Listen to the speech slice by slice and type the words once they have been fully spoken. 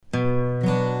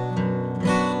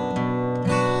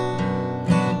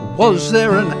Was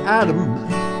there an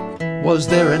Adam? Was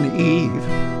there an Eve?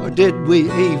 Or did we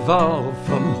evolve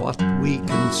from what we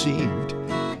conceived?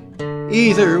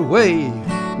 Either way,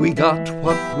 we got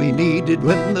what we needed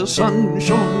when the sun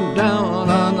shone down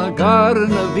on the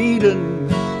Garden of Eden.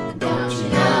 Don't you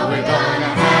know we're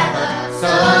gonna have a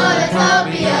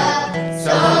Solartopia,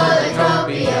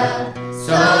 Solartopia,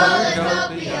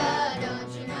 Solartopia.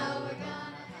 Don't you know we're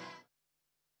gonna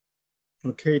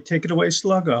have... Okay, take it away,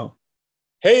 Sluggo.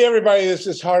 Hey, everybody, this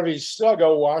is Harvey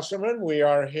Sluggo Wasserman. We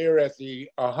are here at the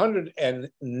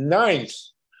 109th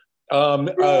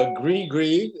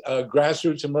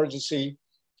Grassroots Emergency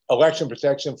Election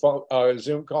Protection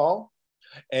Zoom call.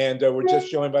 And we're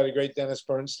just joined by the great Dennis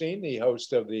Bernstein, the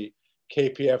host of the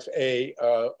KPFA,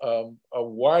 a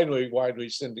widely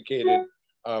syndicated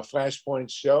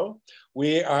Flashpoint show.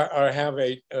 We have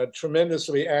a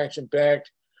tremendously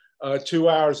action-packed 2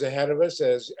 hours ahead of us,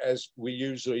 as we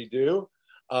usually do.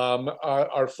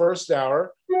 Our first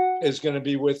hour is going to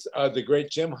be with the great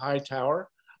Jim Hightower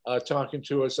talking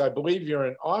to us. I believe you're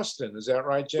in Austin. Is that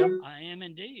right, Jim? I am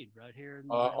indeed, right here in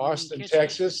Austin,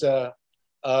 Texas. I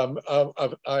have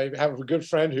a good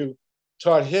friend who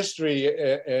taught history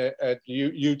at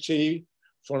UT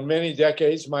for many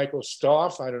decades, Michael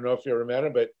Stoff. I don't know if you ever met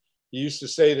him, but he used to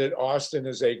say that Austin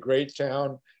is a great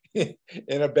town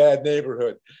in a bad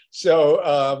neighborhood.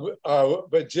 So,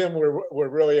 but Jim, we're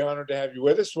really honored to have you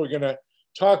with us. We're going to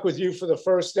talk with you for the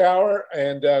first hour,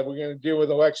 and we're going to deal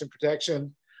with election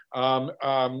protection,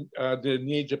 the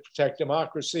need to protect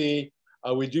democracy.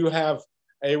 We do have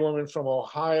a woman from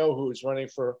Ohio who is running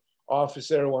for office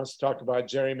there, who wants to talk about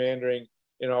gerrymandering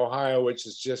in Ohio, which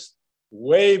is just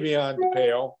way beyond the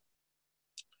pale.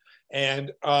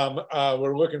 And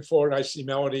we're looking forward. I see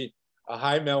Melody.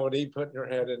 Hi, Melody, putting her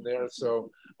head in there.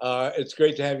 So it's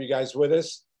great to have you guys with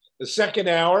us. The second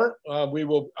hour, we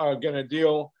will going to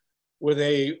deal with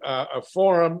a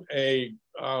forum, a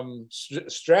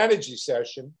strategy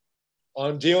session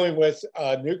on dealing with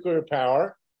nuclear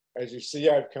power. As you see,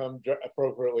 I've come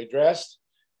appropriately dressed,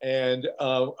 and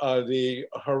the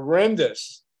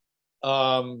horrendous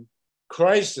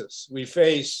crisis we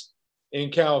face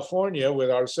in California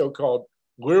with our so-called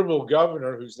liberal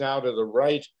governor, who's now to the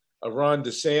right of Ron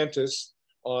DeSantis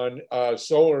on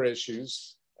solar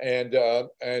issues, and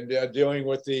dealing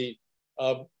with the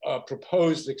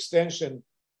proposed extension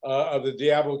of the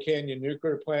Diablo Canyon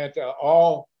nuclear plant,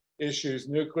 all issues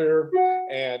nuclear,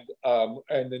 and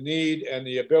the need and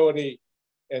the ability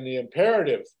and the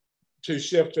imperative to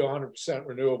shift to 100%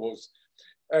 renewables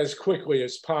as quickly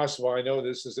as possible. I know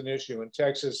this is an issue in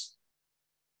Texas.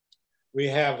 We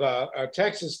have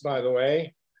Texas, by the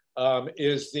way,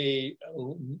 is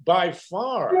by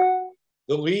far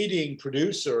the leading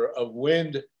producer of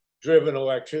wind-driven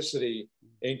electricity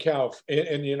in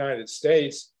the United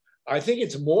States. I think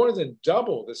it's more than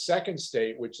double the second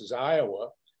state, which is Iowa.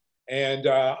 And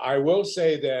I will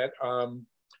say that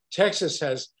Texas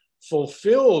has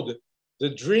fulfilled the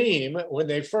dream when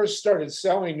they first started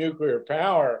selling nuclear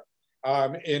power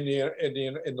in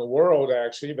the world,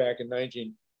 actually, back in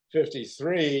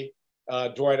 1953.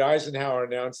 Dwight Eisenhower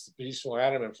announced the peaceful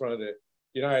atom in front of the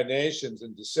United Nations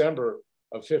in December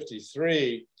of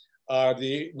 '53.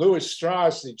 The Lewis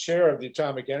Strauss, the chair of the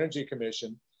Atomic Energy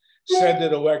Commission, said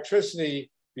that electricity,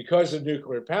 because of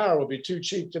nuclear power, will be too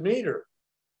cheap to meter.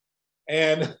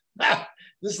 And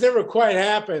this never quite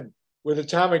happened with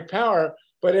atomic power,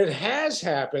 but it has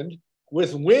happened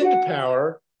with wind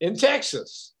power in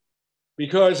Texas.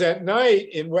 Because at night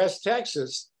in West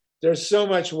Texas, there's so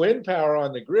much wind power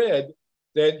on the grid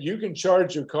that you can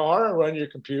charge your car or run your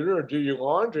computer or do your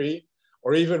laundry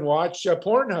or even watch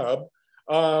Pornhub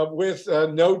with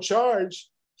no charge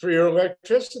for your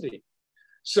electricity.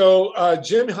 So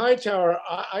Jim Hightower,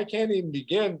 I can't even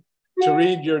begin to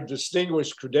read your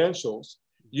distinguished credentials.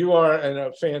 You are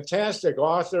a fantastic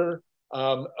author,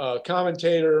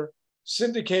 commentator,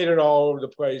 syndicated all over the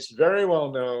place, very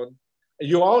well known.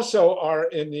 You also are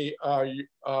in the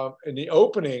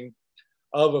opening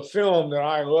of a film that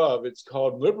I love. It's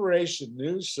called Liberation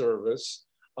News Service,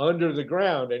 Under the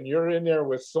Ground. And you're in there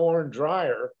with Thorne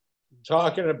Dreyer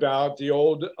talking about the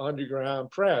old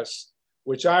underground press,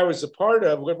 which I was a part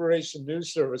of, Liberation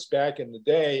News Service back in the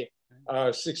day,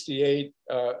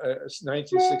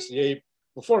 1968,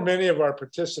 before many of our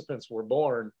participants were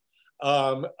born.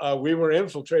 We were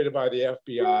infiltrated by the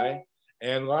FBI,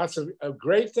 and lots of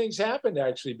great things happened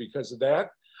actually because of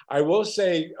that. I will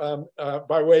say,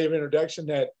 by way of introduction,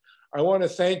 that I want to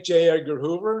thank J. Edgar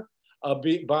Hoover.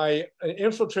 By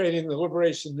infiltrating the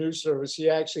Liberation News Service, he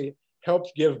actually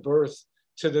helped give birth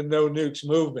to the No Nukes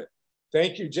movement.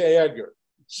 Thank you, J. Edgar.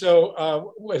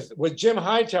 So with Jim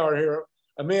Hightower here,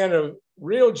 a man of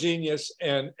real genius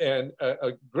and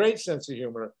a great sense of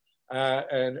humor,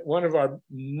 and one of our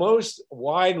most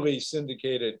widely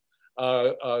syndicated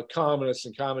columnists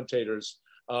and commentators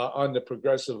on the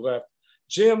progressive left.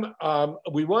 Jim,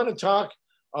 we want to talk,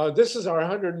 this is our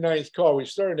 109th call. We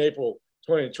started in April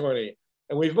 2020,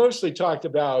 and we've mostly talked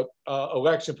about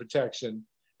election protection,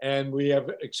 and we have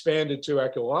expanded to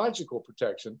ecological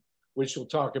protection, which we'll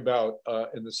talk about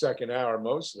in the second hour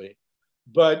mostly.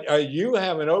 But you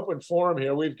have an open forum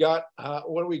here. We've got,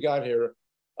 what do we got here?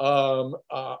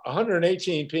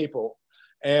 118 people.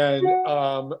 And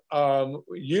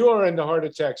you are in the heart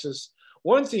of Texas.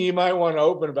 One thing you might want to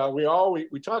open about, we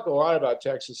talk a lot about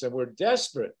Texas, and we're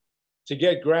desperate to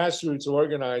get grassroots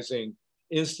organizing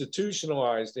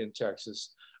institutionalized in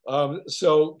Texas.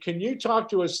 So can you talk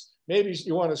to us, maybe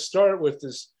you want to start with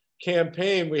this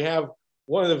campaign. We have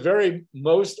one of the very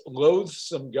most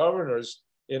loathsome governors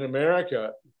in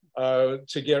America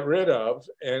to get rid of.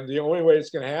 And the only way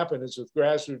it's going to happen is with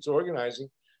grassroots organizing.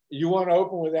 You want to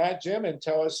open with that, Jim, and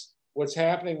tell us what's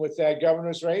happening with that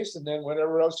governor's race, and then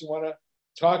whatever else you want to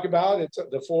talk about,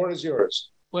 the floor is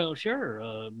yours. Well,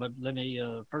 sure. But let me,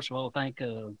 first of all, thank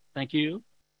you.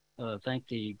 Thank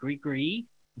the Greek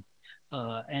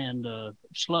and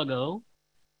Sluggo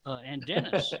and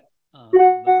Dennis.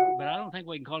 But I don't think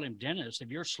we can call him Dennis if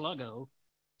you're Sluggo.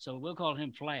 So we'll call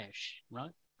him Flash,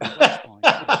 right?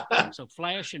 Flashpoint. So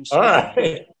Flash and Sluggo. All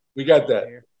right. We got that.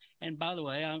 Here. And by the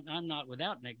way, I'm not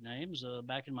without nicknames.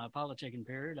 Back in my politicking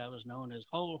period, I was known as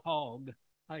Whole Hog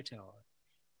Hightower.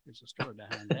 There's a story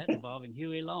behind that involving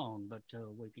Huey Long, but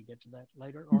we could get to that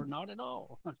later or not at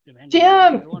all.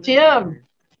 Jim,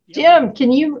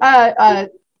 can you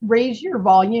raise your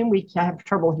volume? We have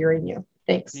trouble hearing you.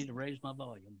 Thanks. I need to raise my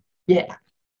volume. Yeah.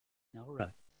 All right.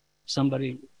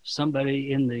 Somebody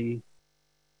in the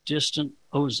distant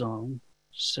ozone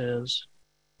says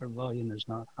her volume is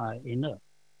not high enough.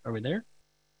 Are we there?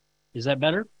 Is that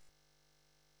better?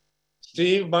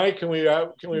 Steve, Mike, can we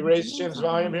raise Jim's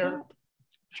volume here?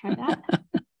 Try that.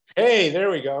 Hey, there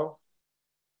we go.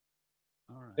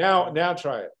 All right. Now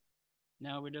try it.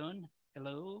 Now we're doing.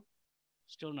 Hello.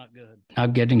 Still not good.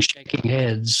 I'm getting shaking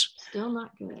heads. Still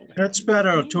not good. That's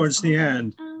better towards the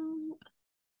end.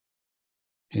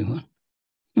 You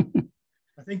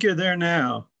I think you're there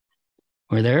now.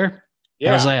 We're there?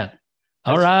 Yeah. How's that?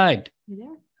 All right.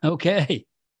 You there? Okay.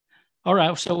 All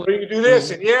right. So you do this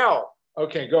and yell.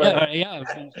 Okay, go ahead. Yeah, I was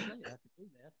going to say I could do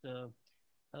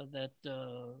that.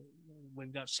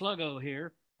 We've got Sluggo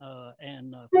here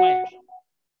and Flash.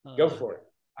 Go for it.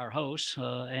 Our hosts,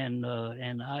 and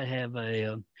I have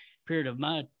a period of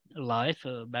my life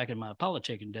back in my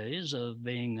politicking days of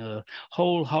being a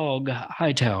Whole Hog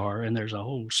Hightower, and there's a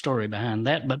whole story behind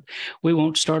that, but we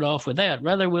won't start off with that.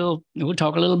 Rather, we'll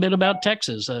talk a little bit about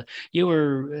Texas. You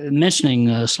were mentioning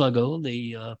Sluggo,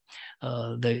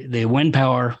 the wind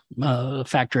power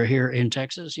factor here in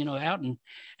Texas. You know, out in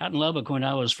Lubbock, when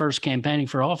I was first campaigning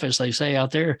for office, they say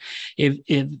out there,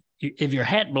 if your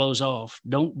hat blows off,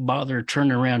 don't bother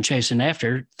turning around chasing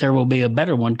after. There will be a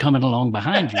better one coming along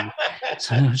behind you.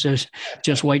 So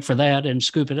just wait for that and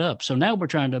scoop it up. So now we're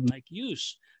trying to make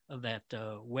use of that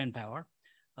wind power.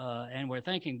 And we're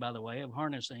thinking, by the way, of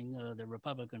harnessing the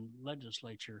Republican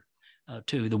legislature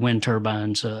to the wind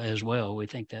turbines as well. We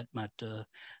think that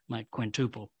might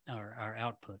quintuple our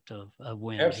output of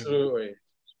wind. Absolutely.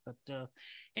 But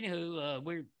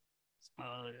anywho,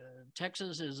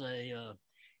 Texas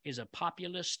is a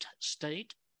populist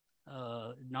state,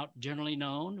 not generally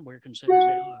known. We're considered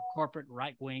a corporate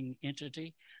right-wing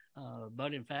entity.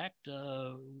 But in fact,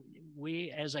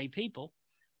 we as a people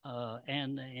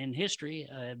and in history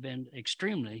have been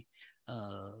extremely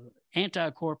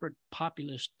anti-corporate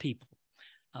populist people.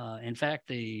 In fact,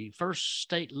 the first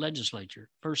state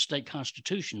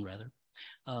constitution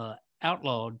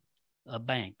outlawed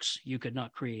banks. You could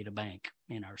not create a bank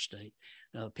in our state.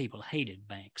 People hated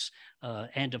banks.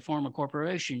 And to form a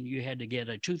corporation, you had to get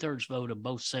a 2/3 vote of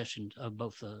both sessions of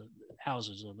both the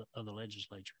houses of the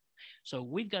legislature. So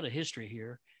we've got a history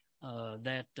here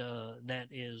that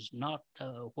is not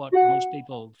what most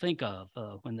people think of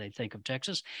when they think of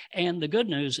Texas. And the good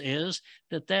news is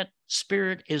that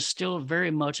spirit is still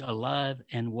very much alive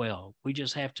and well. We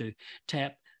just have to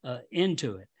tap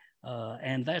into it.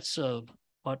 And that's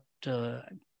what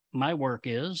my work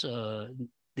is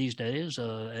these days,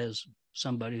 as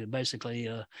somebody who basically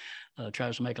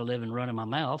tries to make a living running my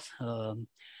mouth.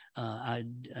 I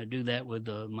do that with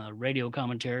my radio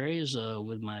commentaries,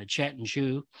 with my Chat and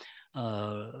Chew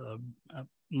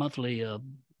monthly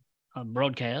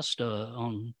broadcast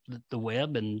on the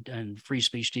web and Free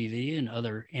Speech TV and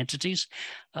other entities,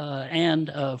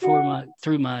 and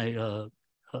through my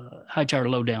Hightower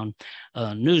Lowdown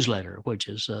newsletter, which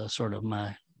is sort of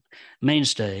my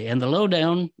mainstay. And the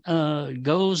Lowdown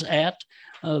goes at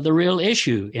the real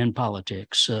issue in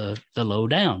politics, the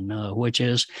lowdown, which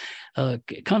is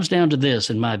it comes down to this,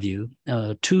 in my view: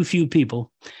 too few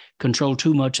people control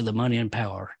too much of the money and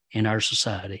power in our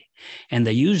society, and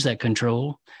they use that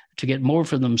control to get more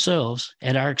for themselves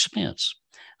at our expense.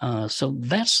 So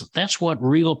that's what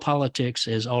real politics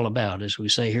is all about. As we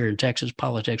say here in Texas,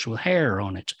 politics with hair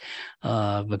on it,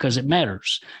 because it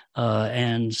matters.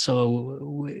 And so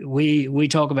we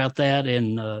talk about that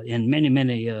in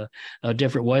many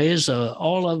different ways,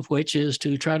 all of which is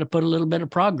to try to put a little bit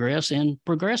of progress in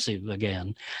progressive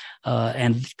again.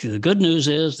 And the good news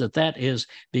is that is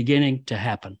beginning to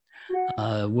happen.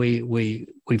 We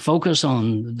focus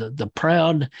on the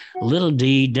proud little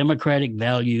d democratic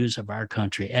values of our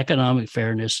country: economic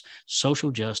fairness,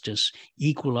 social justice,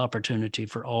 equal opportunity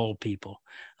for all people.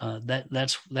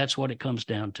 That's what it comes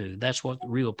down to. That's what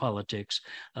real politics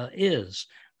is.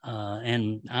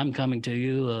 And I'm coming to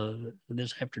you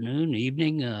this afternoon,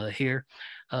 evening here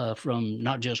from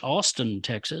not just Austin,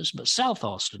 Texas, but South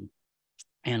Austin.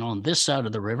 And on this side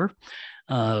of the river,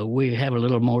 we have a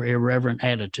little more irreverent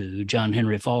attitude. John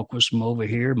Henry Falk was from over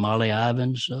here, Molly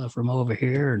Ivins from over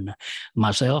here, and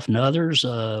myself and others.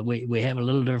 We have a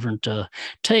little different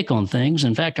take on things.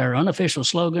 In fact, our unofficial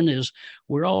slogan is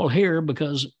 "We're all here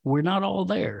because we're not all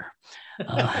there,"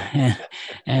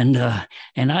 and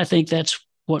I think that's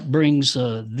what brings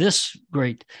this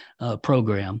great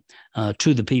program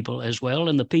to the people as well,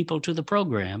 and the people to the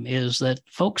program, is that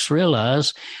folks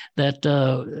realize that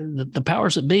the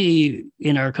powers that be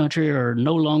in our country are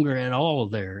no longer at all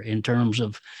there in terms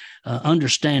of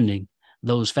understanding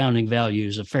those founding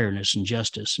values of fairness and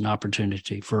justice and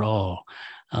opportunity for all.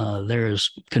 They're as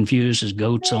confused as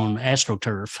goats on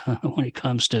AstroTurf when it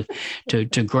comes to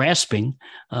grasping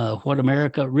what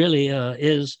America really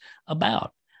is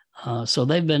about. So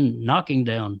they've been knocking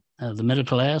down the middle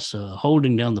class,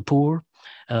 holding down the poor,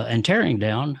 and tearing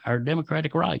down our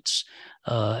democratic rights.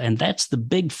 And that's the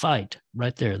big fight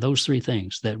right there. Those three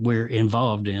things that we're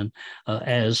involved in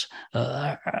as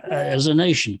a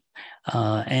nation.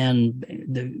 And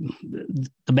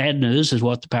the bad news is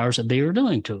what the powers that be are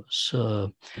doing to us.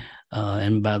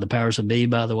 And by the powers that be,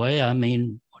 by the way, I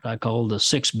mean I call the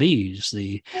 6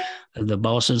 Bs, the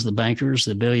bosses, the bankers,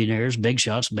 the billionaires, big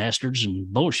shots, bastards, and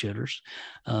bullshitters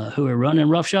who are running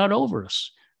roughshod over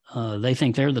us. They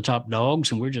think they're the top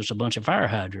dogs, and we're just a bunch of fire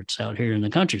hydrants out here in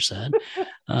the countryside.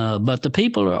 But the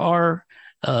people are,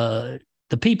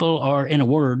 in a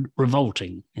word,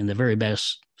 revolting in the very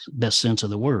best sense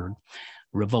of the word,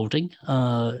 revolting.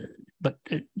 But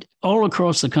all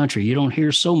across the country, you don't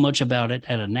hear so much about it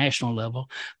at a national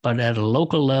level, but at a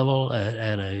local level,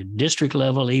 at a district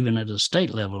level, even at a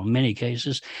state level, in many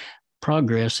cases,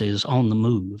 progress is on the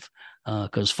move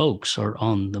because folks are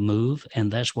on the move,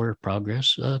 and that's where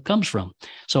progress comes from.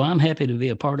 So I'm happy to be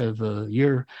a part of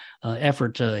your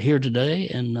effort here today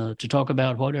and to talk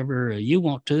about whatever you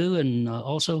want to, and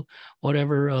also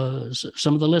whatever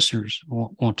some of the listeners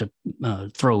want to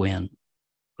throw in.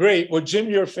 Great. Well, Jim,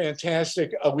 you're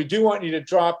fantastic. We do want you to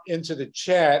drop into the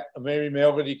chat. Maybe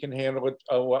Melody can handle it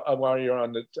while you're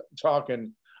on the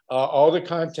talking. All the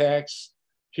contacts,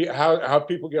 how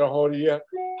people get a hold of you,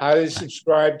 how they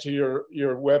subscribe to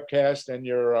your webcast and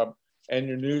your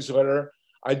newsletter.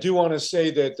 I do want to say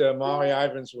that Molly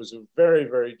Ivins was a very,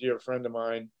 very dear friend of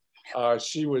mine.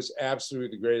 She was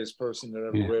absolutely the greatest person that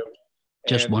ever lived.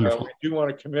 Just wonderful. We do want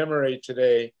to commemorate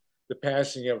today the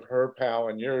passing of her pal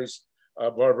and yours,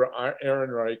 Barbara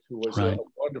Ehrenreich, who was a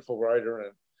wonderful writer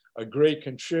and a great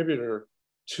contributor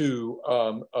to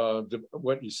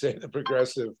what you say, the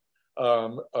progressive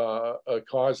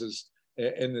causes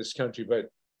in this country. But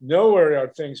nowhere are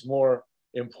things more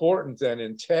important than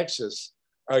in Texas.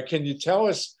 Can you tell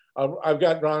us? I've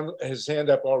got Ron his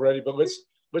hand up already, but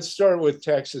let's start with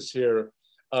Texas here.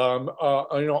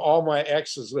 All my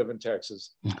exes live in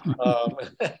Texas.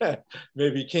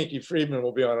 Maybe Kinky Friedman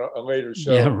will be on a later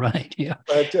show. Yeah, right. Yeah.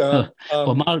 But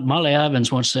well, Molly Ivins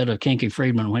once said of Kinky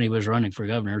Friedman when he was running for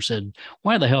governor, said,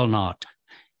 "Why the hell not?"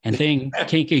 And then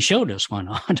Kinky showed us why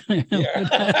not.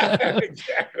 Exactly.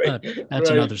 That's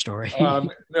another story.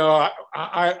 No,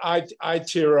 I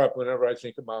tear up whenever I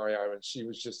think of Molly Ivins. She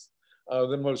was just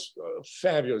the most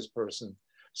fabulous person.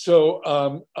 So,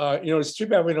 it's too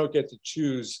bad we don't get to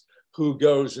choose who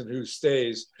goes and who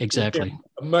stays. Exactly.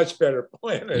 A much better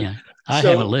planet. Yeah. I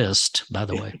have a list, by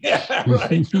the way. Yeah,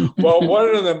 right. Well,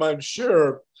 one of them, I'm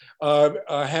sure,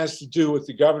 has to do with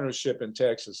the governorship in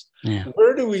Texas. Yeah.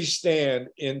 Where do we stand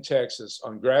in Texas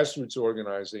on grassroots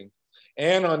organizing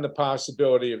and on the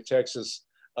possibility of Texas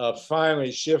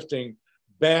finally shifting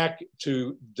back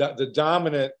to the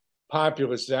dominant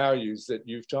populist values that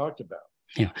you've talked about?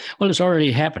 Yeah, well, it's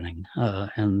already happening,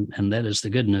 and that is the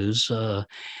good news. We're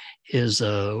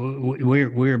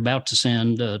about to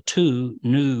send 2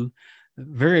 new,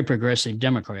 very progressive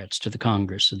Democrats to the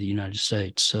Congress of the United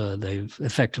States.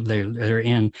 They're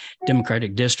in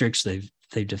Democratic districts. They've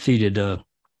defeated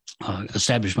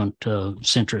establishment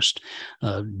centrist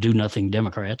do-nothing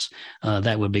Democrats.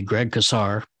 That would be Greg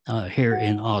Casar here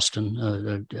in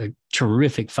Austin, a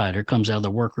terrific fighter, comes out of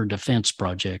the Worker Defense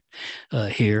Project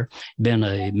here, been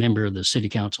a member of the city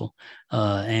council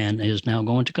and is now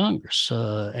going to Congress.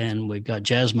 And we've got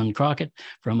Jasmine Crockett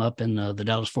from up in the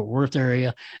Dallas-Fort Worth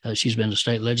area. She's been a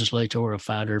state legislator, a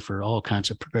fighter for all kinds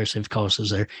of progressive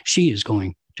causes there. She is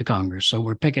going to Congress. So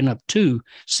we're picking up 2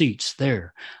 seats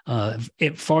there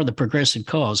for the progressive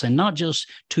cause, and not just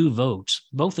 2 votes.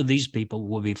 Both of these people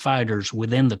will be fighters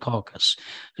within the caucus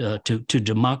to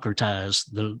democratize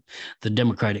the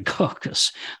Democratic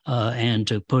caucus and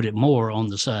to put it more on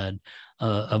the side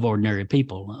of ordinary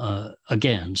people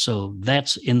again. So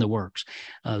that's in the works.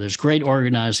 There's great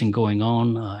organizing going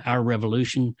on. Our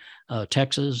Revolution,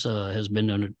 Texas, has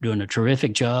been doing a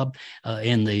terrific job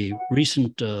in the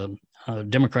recent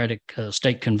Democratic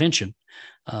State Convention.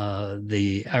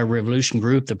 Our Revolution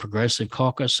group, the Progressive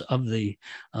Caucus of the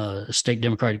State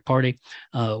Democratic Party,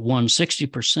 won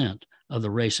 60% of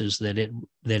the races that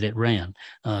it ran,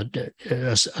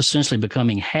 essentially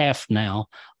becoming half now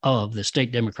of the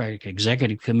State Democratic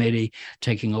Executive Committee,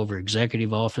 taking over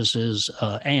executive offices,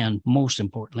 and most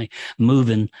importantly,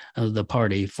 moving the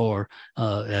party for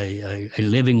a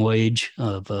living wage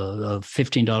of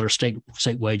 $15,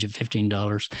 state wage of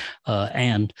 $15,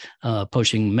 and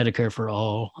pushing Medicare for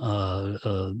all,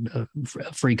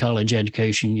 free college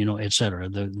education, et cetera.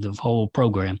 The whole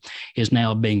program is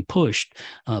now being pushed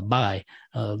by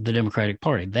the Democratic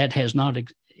Party. That has not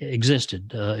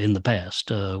existed in the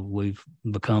past. We've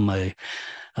become a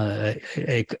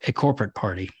corporate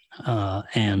party,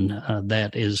 and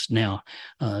that is now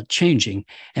changing.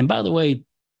 And by the way,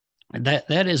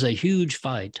 that is a huge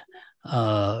fight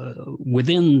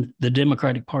within the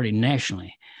Democratic Party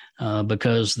nationally,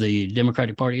 because the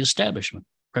Democratic Party establishment,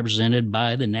 represented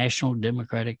by the National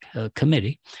Democratic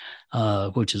Committee,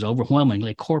 which is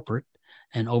overwhelmingly corporate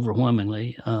and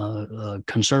overwhelmingly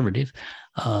conservative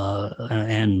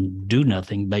and do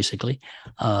nothing, basically,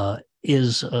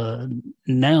 is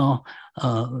now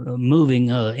moving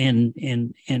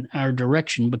in our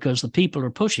direction because the people are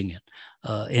pushing it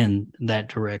in that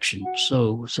direction.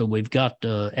 So we've got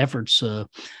efforts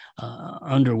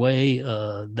underway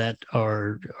that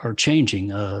are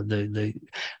changing. I'll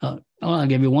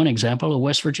give you one example of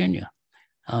West Virginia,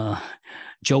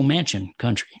 Joe Manchin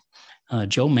country.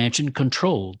 Joe Manchin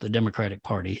controlled the Democratic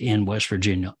Party in West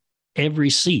Virginia. Every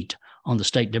seat on the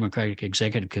State Democratic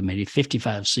Executive Committee,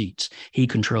 55 seats, he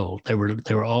controlled. They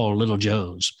were all little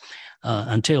Joes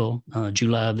until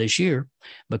July of this year,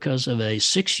 because of a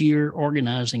 6-year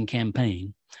organizing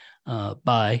campaign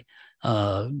by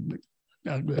a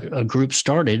group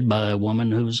started by a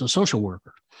woman who was a social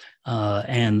worker.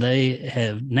 And they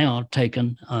have now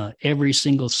taken every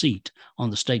single seat on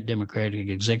the State Democratic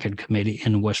Executive Committee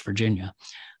in West Virginia.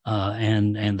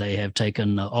 And they have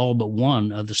taken all but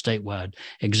one of the statewide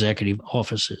executive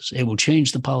offices. It will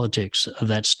change the politics of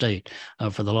that state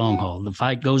for the long haul. The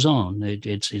fight goes on.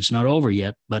 It's not over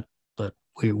yet, but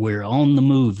we're on the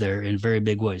move there in very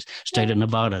big ways. State of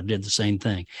Nevada did the same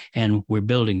thing, and we're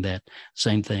building that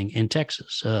same thing in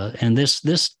Texas. And this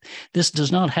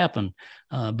does not happen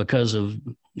because of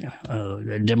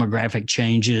demographic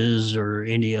changes or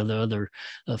any of the other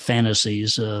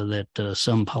fantasies that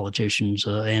some politicians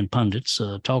and pundits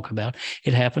talk about.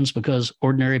 It happens because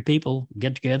ordinary people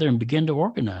get together and begin to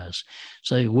organize.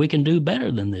 Say, we can do better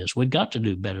than this. We've got to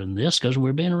do better than this because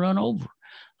we're being run over.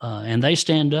 And they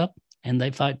stand up and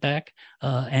they fight back,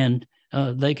 and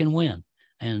they can win.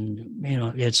 And,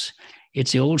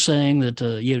 it's the old saying that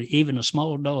even a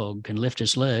small dog can lift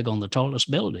its leg on the tallest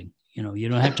building. You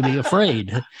don't have to be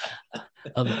afraid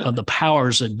of the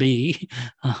powers that be,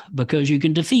 because you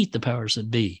can defeat the powers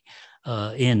that be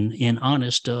in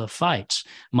honest fights.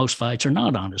 Most fights are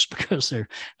not honest because they're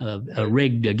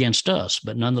rigged against us.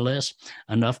 But nonetheless,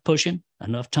 enough pushing,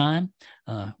 enough time,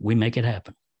 we make it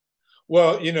happen.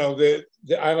 Well,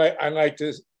 I like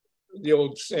to the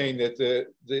old saying that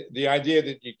the idea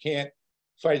that you can't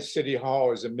fight City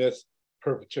Hall is a myth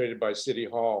perpetrated by City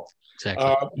Hall.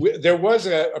 Exactly. There was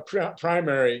a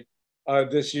primary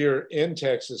this year in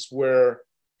Texas where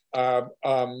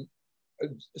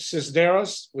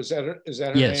Cisneros, is that her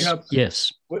Yes. name?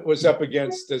 Yes. Was up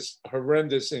against this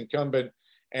horrendous incumbent,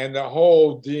 and the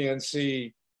whole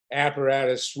DNC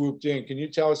apparatus swooped in. Can you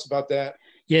tell us about that?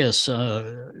 Yes.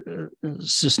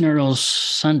 Cisneros,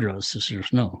 Sandra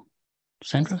Cisneros. No,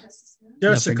 Sandra.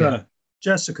 Jessica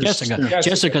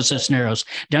Jessica Cisneros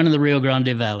down in the Rio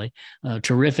Grande Valley.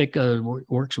 Terrific.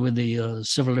 Works with the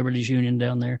Civil Liberties Union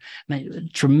down there.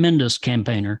 Tremendous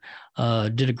campaigner.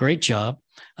 Did a great job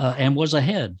and was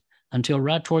ahead until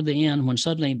right toward the end when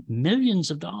suddenly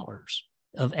millions of dollars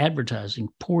of advertising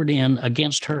poured in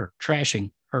against her,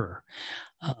 trashing her.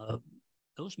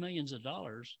 Those millions of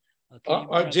dollars.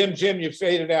 Jim, you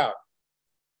faded out.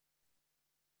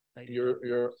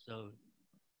 You're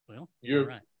all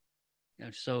right.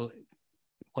 So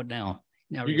what now?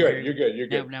 Now you're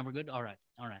good. Now we're good. All right.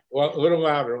 Well, a little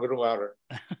louder.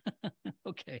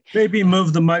 Okay. Maybe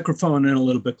move the microphone in a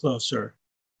little bit closer.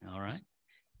 All right.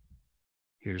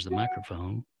 Here's the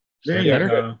microphone. There you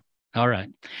go. All right.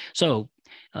 So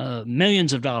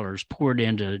millions of dollars poured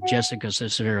into Jessica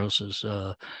Cisneros'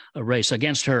 race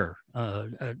against her,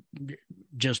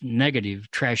 just negative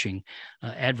trashing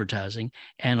advertising,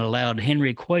 and allowed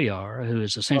Henry Cuellar, who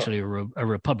is essentially a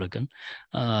Republican,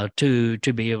 to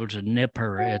be able to nip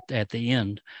her at the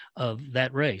end of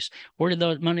that race. Where did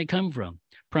that money come from?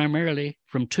 Primarily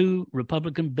from two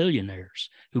Republican billionaires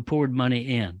who poured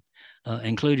money in,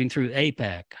 including through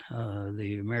AIPAC,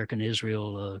 the American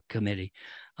Israel Committee,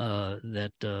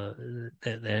 that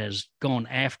has gone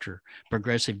after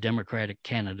progressive Democratic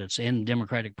candidates in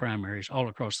Democratic primaries all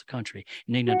across the country.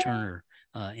 Nina Turner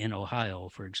in Ohio,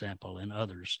 for example, and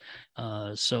others.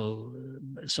 So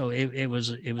it was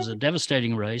a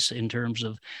devastating race in terms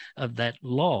of that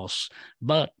loss,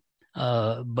 but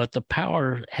the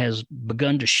power has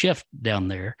begun to shift down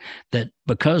there, that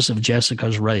because of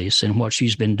Jessica's race and what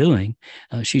she's been doing,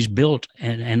 she's built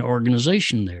an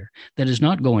organization there that is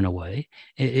not going away.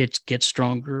 It gets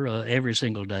stronger every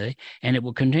single day, and it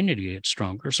will continue to get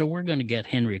stronger. So we're going to get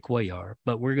Henry Cuellar,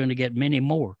 but we're going to get many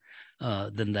more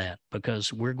than that,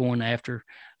 because we're going after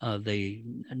the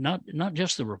not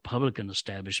just the Republican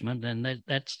establishment, and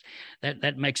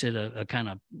that makes it a kind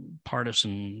of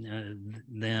partisan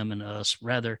them and us.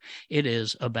 Rather, it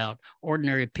is about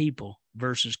ordinary people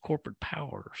versus corporate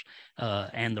powers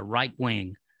and the right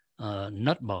wing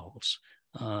nutballs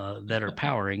that are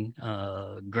powering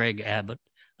Greg Abbott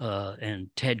and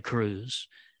Ted Cruz.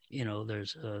 You know,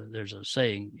 there's a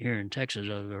saying here in Texas,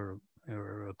 or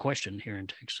a question here in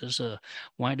Texas,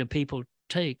 why do people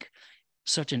take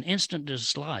such an instant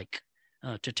dislike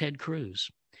to Ted Cruz?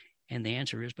 And the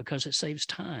answer is because it saves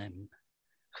time.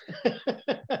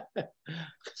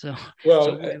 So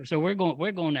we're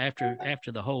going after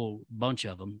the whole bunch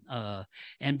of them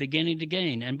and beginning to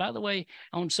gain. And by the way,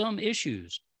 on some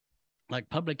issues like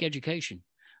public education,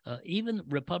 even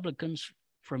Republicans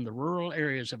from the rural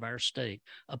areas of our state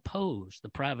oppose the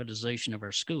privatization of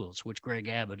our schools, which Greg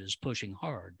Abbott is pushing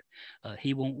hard.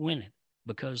 He won't win it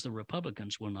because the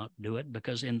Republicans will not do it,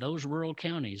 because in those rural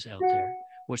counties out there,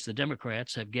 which the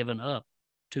Democrats have given up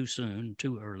too soon,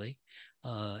 too early,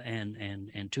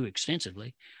 and too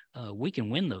extensively, we can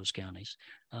win those counties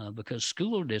because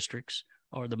school districts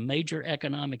are the major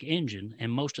economic engine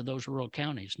in most of those rural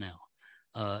counties now.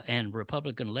 And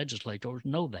Republican legislators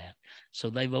know that. So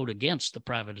they vote against the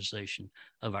privatization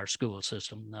of our school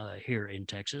system here in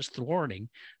Texas, thwarting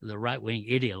the right-wing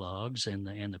ideologues and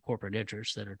the corporate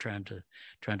interests that are trying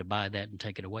to buy that and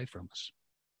take it away from us.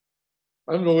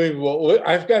 Unbelievable.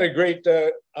 I've got a great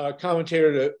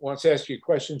commentator that wants to ask you a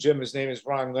question, Jim. His name is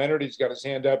Ron Leonard. He's got his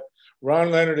hand up.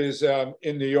 Ron Leonard is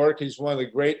in New York. He's one of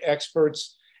the great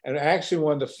experts and actually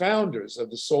one of the founders of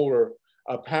the solar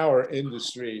power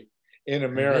industry in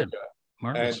America.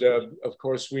 And of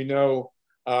course, we know,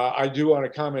 I do want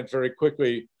to comment very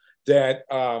quickly that,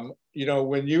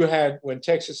 when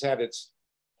Texas had its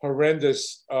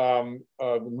horrendous,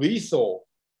 lethal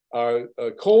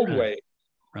cold wave,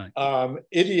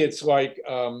 idiots like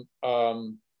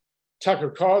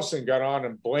Tucker Carlson got on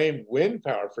and blamed wind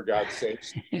power, for God's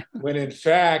sakes, when in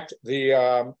fact,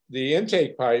 the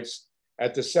intake pipes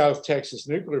at the South Texas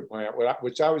nuclear plant,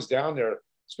 which I was down there,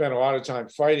 spent a lot of time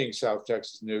fighting South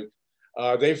Texas nuke,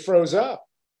 they froze up.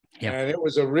 Yeah. And it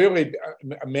was a really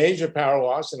major power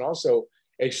loss and also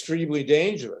extremely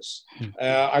dangerous.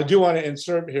 I do want to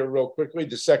insert here real quickly,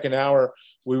 the second hour,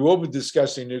 we will be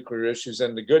discussing nuclear issues.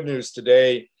 And the good news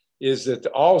today is that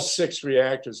all 6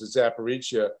 reactors at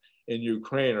Zaporizhzhia in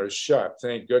Ukraine are shut.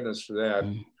 Thank goodness for that.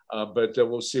 But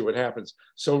we'll see what happens.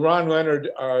 So Ron Leonard,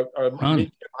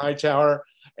 Jim Hightower,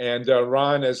 and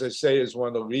Ron, as I say, is one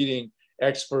of the leading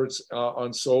experts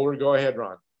on solar. Go ahead,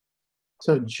 Ron.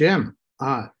 So Jim,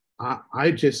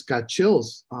 I just got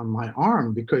chills on my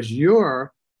arm because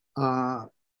you're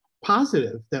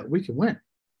positive that we can win.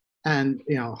 And,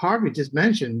 Harvey just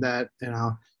mentioned that,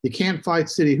 you can't fight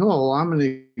City Hall. I'm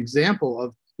an example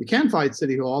of you can fight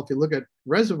City Hall. If you look at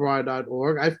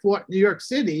reservoir.org, I fought New York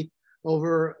City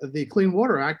over the Clean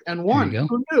Water Act and won. There you go.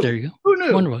 Who knew? There you go. Who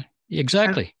knew? Wonderful.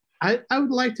 Exactly. And I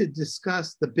would like to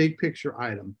discuss the big picture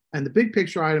item. And the big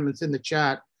picture item that's in the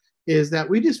chat is that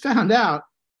we just found out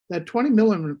that 20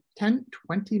 million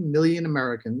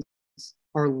Americans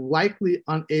are likely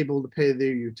unable to pay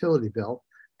their utility bill.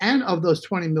 And of those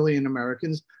 20 million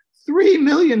Americans, 3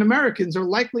 million Americans are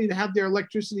likely to have their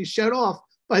electricity shut off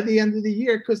by the end of the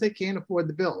year because they can't afford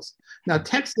the bills. Now,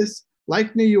 Texas,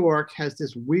 like New York, has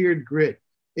this weird grid.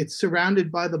 It's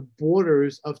surrounded by the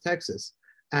borders of Texas,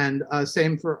 and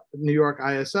same for New York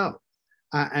ISO.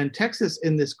 And Texas,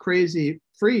 in this crazy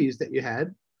freeze that you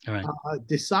had,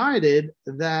 decided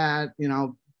that,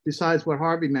 besides what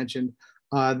Harvey mentioned,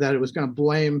 that it was going to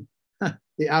blame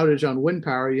the outage on wind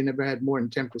power. You never had more than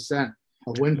 10%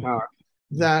 of wind power.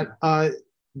 That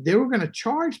they were going to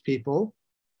charge people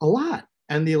a lot.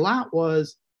 And the lot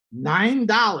was $9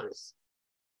 a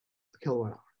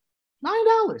kilowatt hour.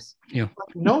 $9. Yeah.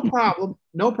 No problem.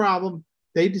 No problem.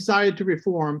 They decided to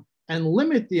reform and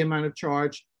limit the amount of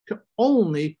charge to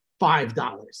only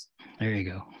 $5. There you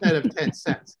go. Instead of 10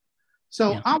 cents.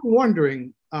 So yeah. I'm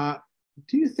wondering,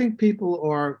 do you think people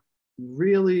are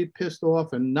really pissed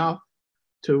off enough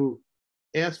to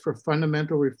ask for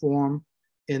fundamental reform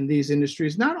in these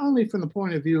industries, not only from the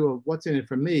point of view of what's in it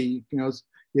for me,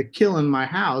 you're killing my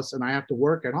house and I have to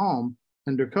work at home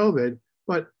under COVID,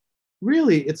 but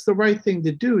really it's the right thing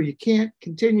to do. You can't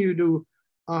continue to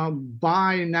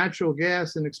buy natural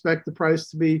gas and expect the price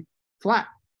to be flat.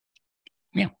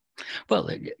 Yeah. Well,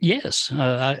 yes,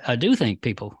 I do think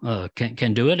people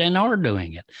can do it and are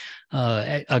doing it.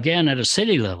 Again, at a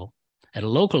city level, at a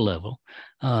local level,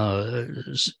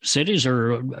 cities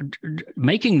are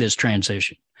making this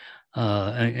transition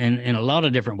in a lot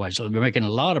of different ways. So they're making a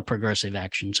lot of progressive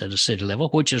actions at a city level,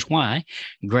 which is why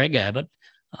Greg Abbott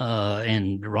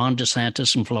and Ron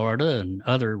DeSantis in Florida and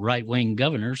other right-wing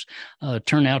governors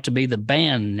turn out to be the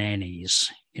ban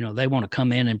nannies. They want to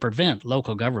come in and prevent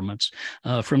local governments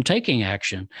from taking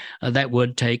action that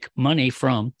would take money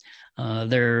from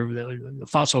their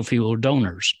fossil fuel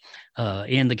donors.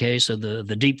 In the case of the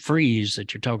deep freeze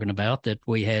that you're talking about that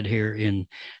we had here in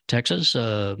Texas,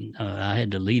 I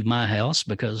had to leave my house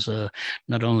because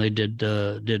not only did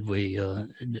we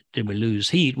lose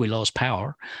heat, we lost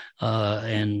power,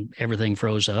 and everything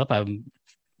froze up. I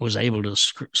was able to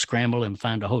scramble and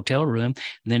find a hotel room.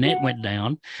 Then it went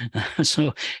down.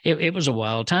 So it was a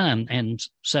wild time, and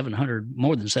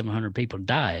more than 700 people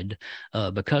died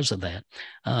because of that.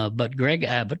 But Greg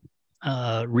Abbott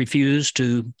refused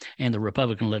to, and the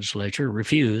Republican legislature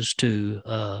refused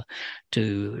to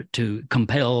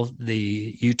compel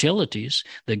the utilities,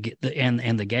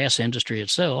 and the gas industry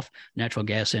itself, natural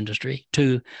gas industry,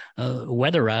 to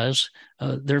weatherize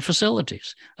their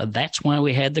facilities. That's why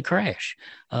we had the crash.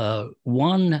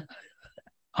 One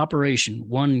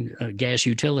gas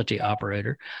utility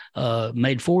operator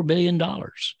made $4 billion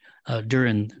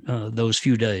during those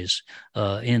few days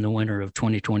in the winter of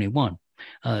 2021.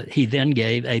 He then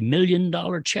gave $1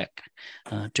 million check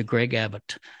to Greg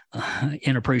Abbott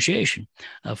in appreciation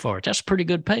for it. That's a pretty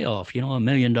good payoff, $1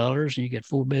 million, and you get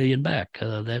 $4 billion back.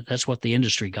 That's what the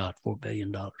industry got, $4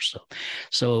 billion.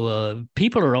 So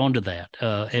people are onto that,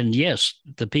 and yes,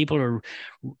 the people are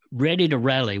ready to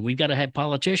rally. We've got to have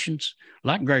politicians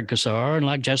like Greg Casar and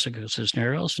like Jessica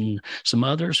Cisneros and some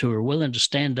others who are willing to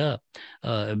stand up.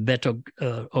 Beto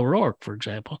O'Rourke, for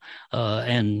example,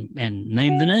 and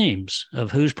name the names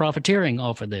of who's profiteering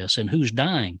off of this and who's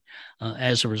dying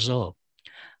as a result.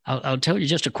 I'll tell you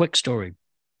just a quick story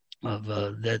of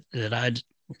that I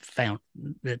found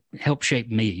that helped shape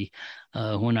me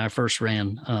when I first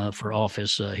ran for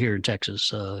office here in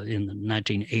Texas in the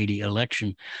 1980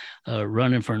 election,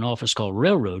 running for an office called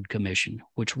Railroad Commission,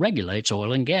 which regulates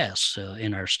oil and gas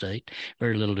in our state.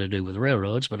 Very little to do with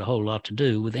railroads, but a whole lot to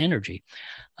do with energy.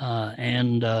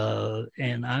 And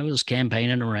I was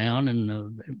campaigning around,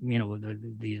 and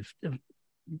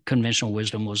conventional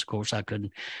wisdom was, of course, I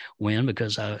couldn't win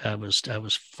because I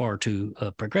was far too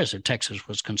progressive. Texas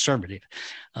was conservative.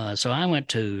 So I went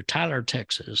to Tyler,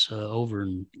 Texas, over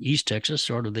in East Texas,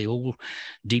 sort of the old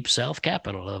deep South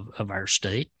capital of our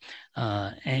state,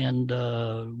 and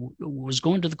was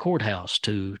going to the courthouse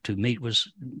to meet with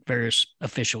various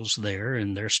officials there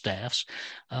and their staffs.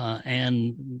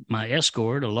 And my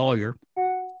escort, a lawyer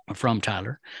from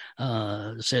Tyler,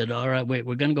 said, all right, we're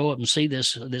going to go up and see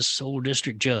this old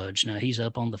district judge. Now, he's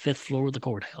up on the 5th floor of the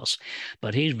courthouse,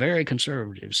 but he's very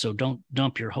conservative, so don't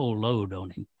dump your whole load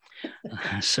on him.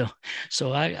 So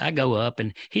I go up,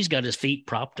 and he's got his feet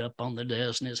propped up on the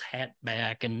desk and his hat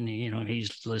back, and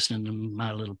he's listening to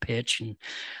my little pitch and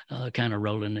kind of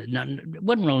rolling it.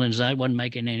 Wasn't rolling his eye, wasn't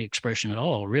making any expression at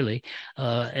all, really.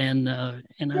 So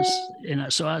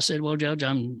I said, well, Judge,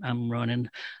 I'm running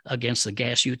against the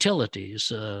gas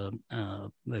utilities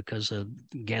because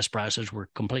gas prices were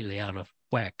completely out of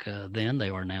whack then. They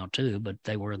are now too, but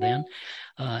they were then.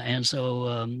 And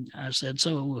so I said,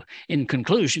 so in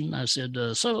conclusion, I said,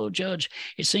 so Judge,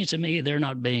 it seems to me they're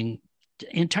not being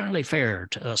entirely fair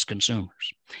to us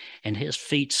consumers. And his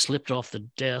feet slipped off the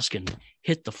desk and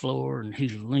hit the floor, and he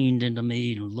leaned into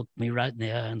me and looked me right in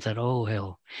the eye and said, oh,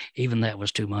 hell, even that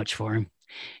was too much for him.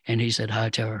 And he said,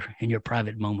 Hightower, in your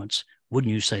private moments,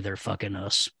 wouldn't you say they're fucking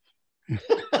us?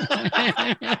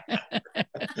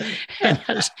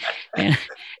 and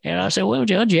I said, well,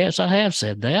 Judge, yes, I have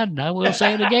said that, and I will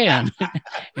say it again.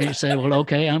 And he said, well,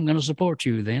 okay, I'm going to support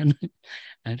you then.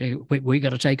 And we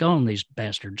got to take on these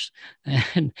bastards.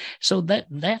 And so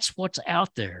that's what's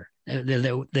out there.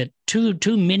 That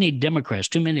too many Democrats,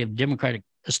 too many of Democratic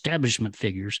establishment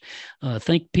figures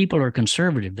think people are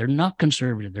conservative. They're not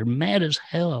conservative. They're mad as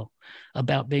hell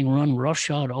about being run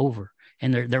roughshod over.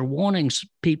 And they're wanting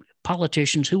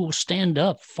politicians who will stand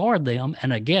up for them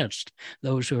and against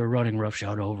those who are running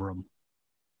roughshod over them.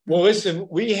 Well, listen,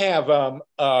 we have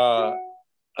a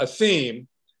theme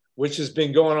which has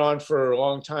been going on for a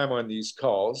long time on these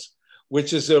calls,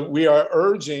 which is that we are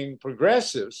urging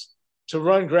progressives to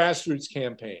run grassroots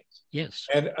campaigns. Yes.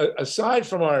 And aside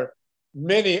from our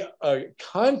many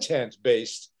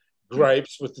content-based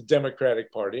gripes with the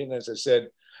Democratic Party, and as I said,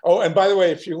 oh, and by the way,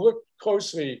 if you look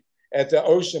closely at the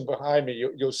ocean behind me,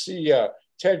 you'll see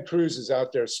Ted Cruz is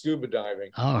out there scuba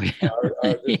diving. Oh, yeah.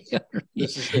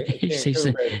 This is the he's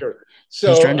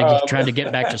so trying to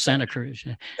get back to Santa Cruz.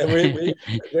 And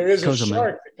there is a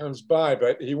shark that comes by,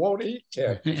 but he won't eat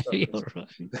Ted.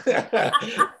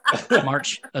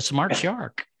 A smart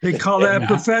shark. They call that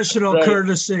professional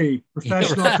courtesy.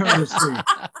 Professional courtesy.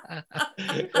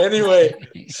 Anyway,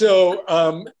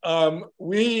 so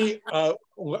we,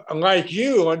 like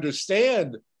you,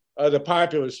 understand the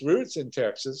populist roots in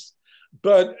Texas,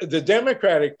 but the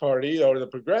Democratic Party or the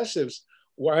progressives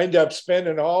wind up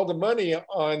spending all the money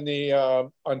on the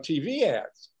on TV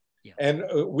ads. Yeah. And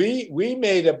we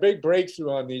made a big breakthrough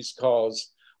on these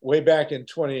calls way back in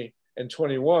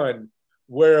 2021,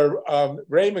 where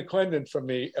Ray McClendon from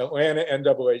the Atlanta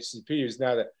NAACP, who's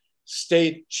now the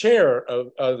state chair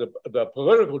of the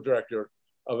political director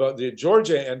of the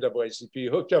Georgia NAACP,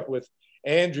 hooked up with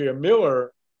Andrea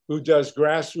Miller, who does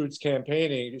grassroots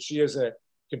campaigning. She is a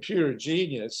computer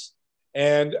genius.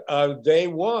 And they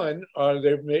won,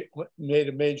 they've made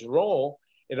a major role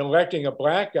in electing a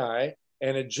Black guy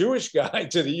and a Jewish guy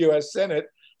to the US Senate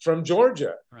from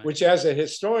Georgia, right, which as a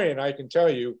historian, I can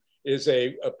tell you, is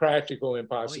a practical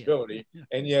impossibility,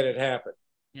 and yet it happened.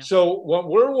 Yeah. So what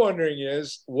we're wondering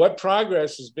is what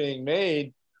progress is being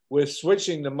made with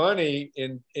switching the money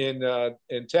in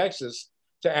Texas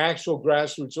to actual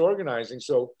grassroots organizing.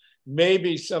 So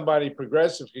maybe somebody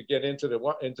progressive could get into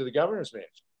the governor's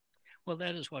mansion. Well,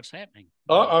 that is what's happening.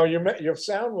 Oh, your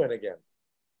sound went again.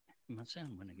 My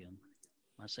sound went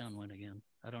again.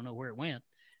 I don't know where it went.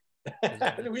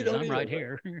 I'm right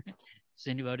here. Is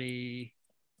anybody?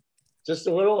 Just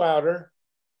a little louder.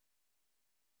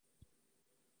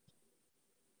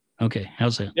 Okay,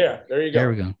 how's that? Yeah, there you go. There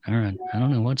we go. All right. I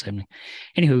don't know what's happening.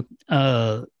 Anywho,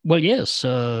 well, yes,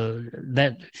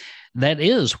 that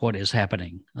is what is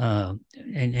happening.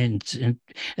 And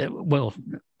well,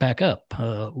 back up.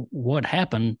 What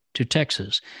happened to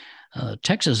Texas?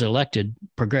 Texas elected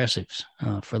progressives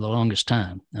for the longest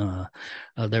time.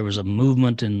 There was a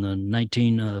movement in the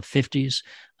 1950s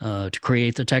to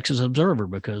create the Texas Observer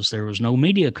because there was no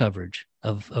media coverage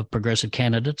of progressive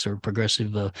candidates or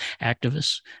progressive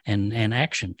activists and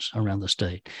actions around the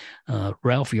state.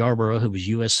 Ralph Yarborough, who was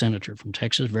U.S. Senator from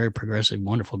Texas, very progressive,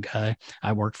 wonderful guy.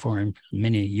 I worked for him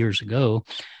many years ago.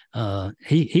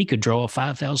 He could draw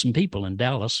 5,000 people in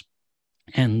Dallas.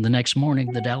 And the next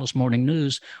morning, the Dallas Morning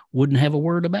News wouldn't have a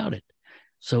word about it.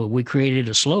 So we created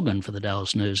a slogan for the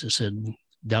Dallas News. It said,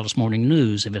 Dallas Morning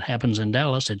News. If it happens in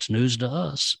Dallas, it's news to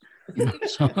us. You know,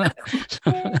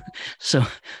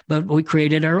 but we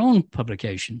created our own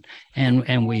publication,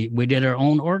 and we did our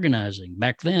own organizing.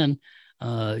 Back then,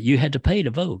 you had to pay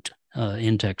to vote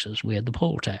in Texas. We had the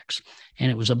poll tax,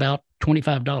 and it was about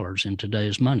 $25 in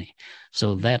today's money.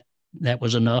 So that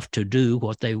was enough to do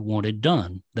what they wanted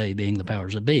done, they being the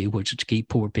powers that be, which is to keep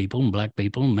poor people and Black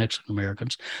people and Mexican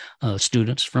Americans,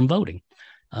 students from voting.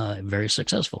 Very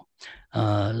successful.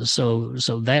 So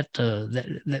that's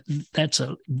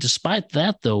despite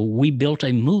that, though, we built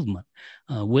a movement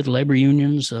with labor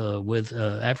unions, with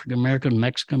African American,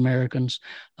 Mexican Americans,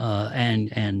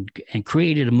 and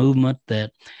created a movement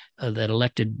that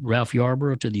elected Ralph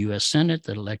Yarborough to the U.S. Senate,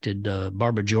 that elected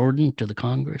Barbara Jordan to the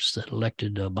Congress, that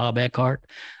elected Bob Eckhart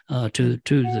to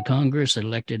the Congress, that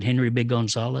elected Henry B.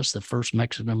 Gonzalez, the first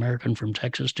Mexican American from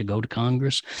Texas to go to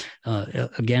Congress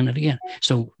again and again.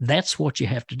 So that's what you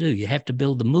have to do. You have to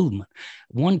build the movement.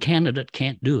 One candidate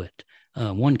can't do it.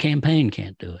 One campaign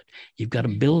can't do it. You've got to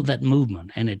build that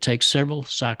movement, and it takes several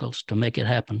cycles to make it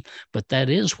happen. But that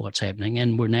is what's happening,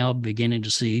 and we're now beginning to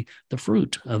see the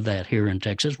fruit of that here in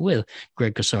Texas with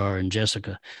Greg Casar and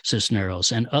Jessica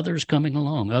Cisneros and others coming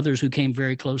along. Others who came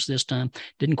very close this time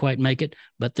didn't quite make it,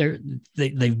 but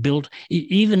they've built.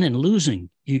 Even in losing,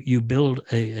 you build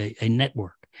a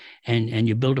network, and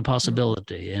you build a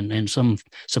possibility and some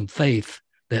faith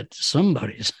that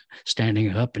somebody's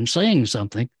standing up and saying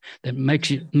something that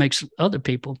makes other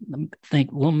people think,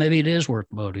 well, maybe it is worth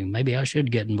voting. Maybe I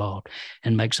should get involved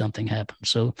and make something happen.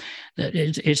 So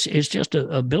it's just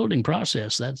a building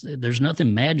process. There's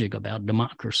nothing magic about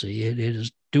democracy. It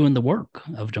is doing the work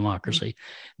of democracy,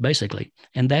 basically,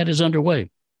 and that is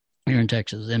underway here in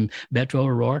Texas. And Beto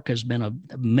O'Rourke has been a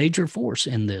major force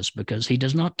in this because he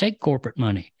does not take corporate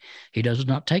money. He does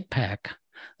not take PAC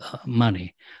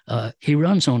money. He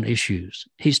runs on issues.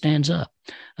 He stands up.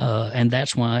 And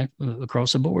that's why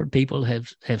across the board, people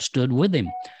have stood with him.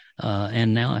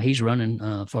 And now he's running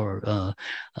for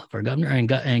governor and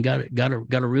got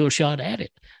a real shot at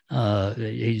it.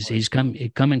 He's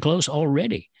coming close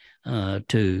already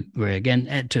to Greg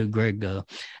and to Greg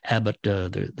Abbott,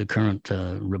 the current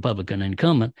Republican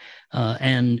incumbent,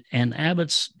 and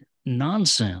Abbott's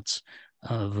nonsense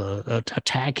of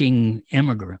attacking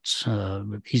immigrants.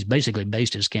 He's basically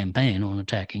based his campaign on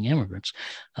attacking immigrants,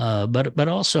 but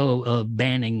also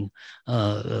banning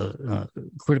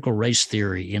critical race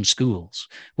theory in schools,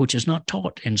 which is not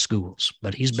taught in schools,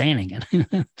 but he's banning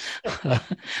it.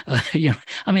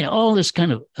 I mean, all this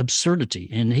kind of absurdity,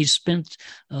 and he's spent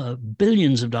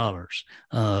billions of dollars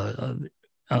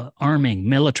arming,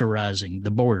 militarizing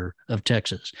the border of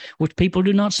Texas, which people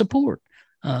do not support.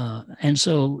 And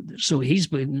so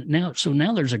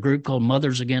now there's a group called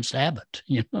Mothers Against Abbott.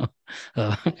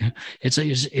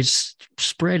 It's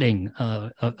spreading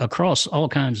across all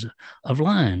kinds of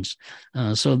lines.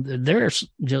 So they're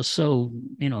just so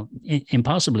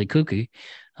impossibly kooky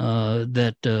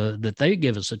that they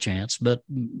give us a chance. But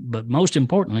most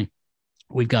importantly,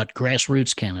 we've got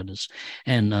grassroots candidates,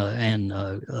 and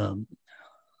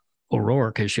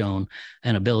O'Rourke has shown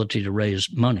an ability to raise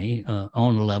money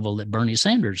on the level that Bernie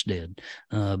Sanders did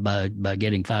by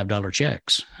getting $5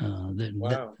 checks.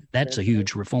 That's a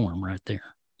huge reform right there.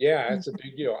 Yeah, that's a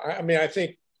big deal. I mean, I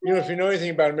think, if you know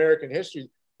anything about American history,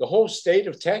 the whole state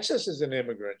of Texas is an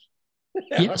immigrant.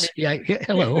 Yes.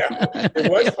 Hello. It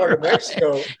was part of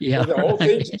Mexico. Yeah. The whole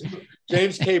thing,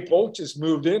 James K. Polk just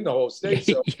moved in the whole state.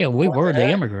 So we were the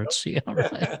immigrants. Yeah.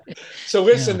 Right. So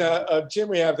listen, Jim,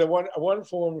 we have a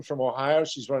wonderful woman from Ohio.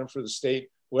 She's running for the state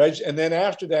wedge. And then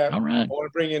after that, all right, I want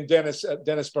to bring in Dennis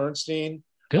Bernstein,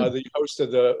 the host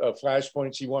of the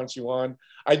Flashpoints. He wants you on.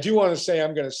 I do want to say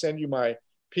I'm going to send you my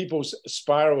People's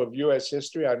Spiral of U.S.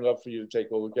 History. I'd love for you to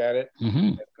take a look at it.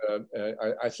 Mm-hmm.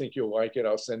 I think you'll like it.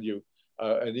 I'll send you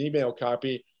an email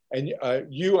copy. And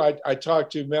I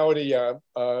talked to Melody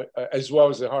as well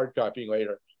as the hard copy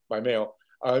later by mail.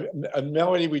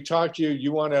 Melody, we talked to you.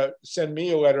 You want to send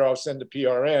me a letter, I'll send to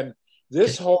PRN.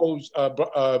 This whole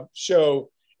show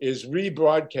is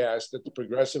rebroadcast at the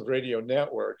Progressive Radio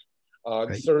Network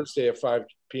on Thursday at 5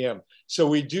 p.m. So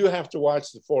we do have to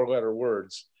watch the 4-letter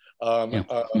words. We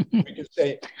can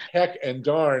say heck and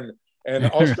darn. And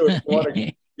also,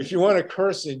 if you want to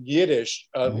curse in Yiddish,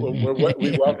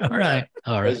 we welcome that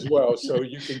as well. So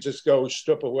you can just go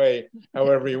strip away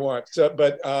however you want. So,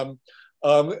 but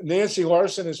Nancy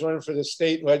Larson is running for the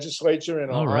state legislature in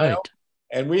Ohio.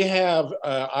 And we have,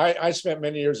 I spent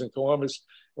many years in Columbus,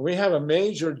 and we have a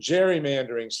major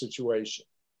gerrymandering situation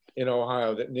in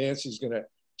Ohio that Nancy's going to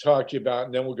talk to you about.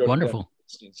 And then we'll go to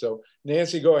interesting. So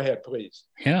Nancy, go ahead, please.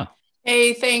 Yeah.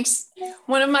 Hey, thanks.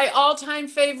 One of my all-time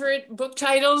favorite book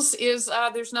titles is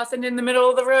There's Nothing in the Middle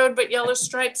of the Road But Yellow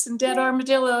Stripes and Dead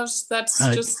Armadillos. That's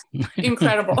just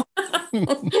incredible.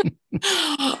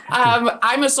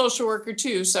 I'm a social worker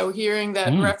too, so hearing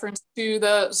that reference to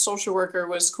the social worker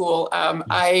was cool.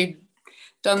 I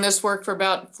done this work for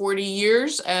about 40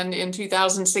 years, and in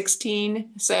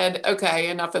 2016 said, okay,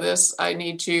 enough of this. I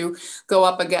need to go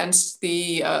up against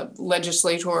the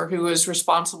legislator who was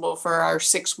responsible for our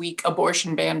 6-week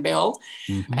abortion ban bill.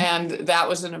 And that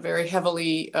was in a very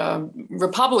heavily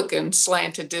Republican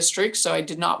slanted district, so I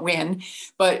did not win,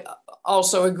 but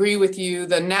also agree with you,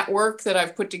 the network that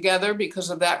I've put together because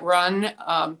of that run,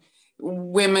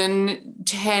 women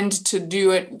tend to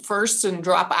do it first and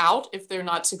drop out if they're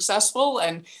not successful.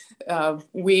 And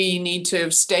we need to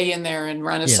stay in there and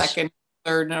run a second,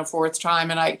 third, and a fourth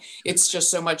time. And it's just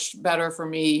so much better for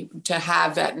me to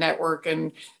have that network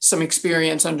and some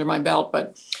experience under my belt.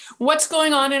 But what's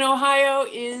going on in Ohio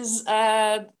is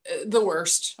the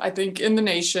worst, I think, in the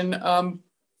nation.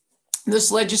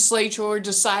 This legislature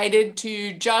decided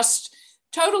to just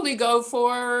totally go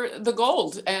for the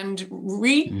gold and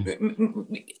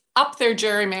up their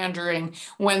gerrymandering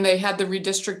when they had the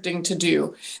redistricting to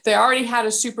do. They already had a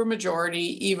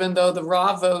supermajority, even though the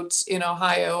raw votes in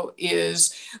Ohio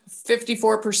is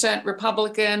 54%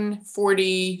 Republican,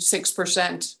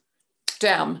 46%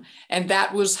 Dem. And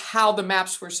that was how the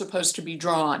maps were supposed to be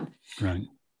drawn. Right.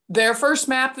 Their first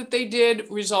map that they did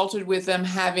resulted with them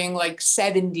having like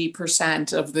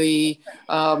 70% of the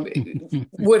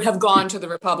would have gone to the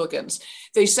Republicans.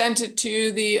 They sent it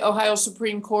to the Ohio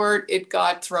Supreme Court. It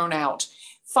got thrown out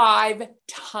 5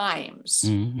 times.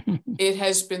 It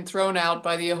has been thrown out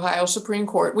by the Ohio Supreme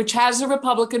Court, which has a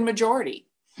Republican majority.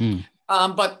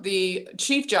 But the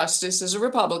Chief Justice is a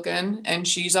Republican, and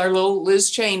she's our little Liz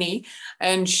Cheney,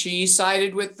 and she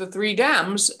sided with the 3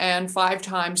 Dems and 5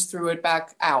 times threw it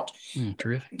back out.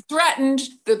 Terrific. Threatened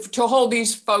to hold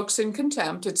these folks in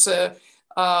contempt. It's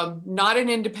not an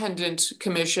independent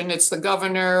commission. It's the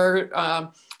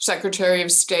governor, Secretary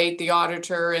of State, the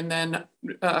auditor, and then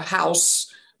House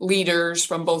leaders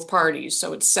from both parties.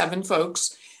 So it's 7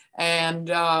 folks, and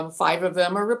 5 of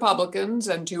them are Republicans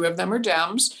and 2 of them are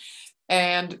Dems.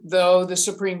 And though the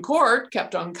Supreme Court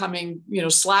kept on coming,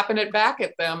 slapping it back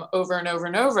at them over and over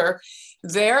and over,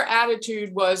 their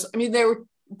attitude was, they were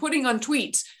putting on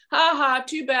tweets, ha ha,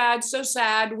 too bad, so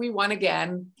sad, we won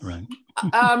again. Right.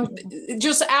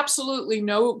 Just absolutely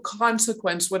no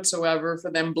consequence whatsoever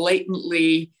for them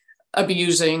blatantly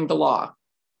abusing the law.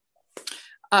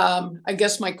 I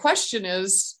guess my question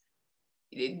is,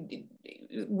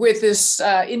 with this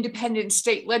independent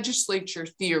state legislature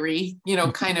theory,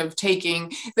 kind of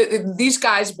taking, these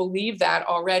guys believe that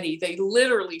already. They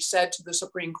literally said to the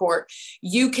Supreme Court,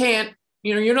 you can't,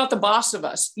 you're not the boss of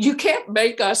us. You can't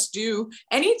make us do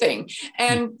anything.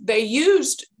 And they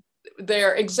used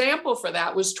their example for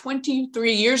that was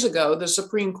 23 years ago, the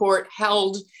Supreme Court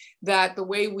held that the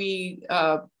way we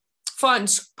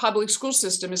fund public school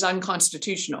system is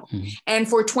unconstitutional. And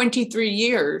for 23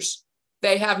 years,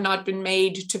 they have not been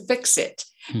made to fix it.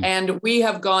 And we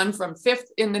have gone from 5th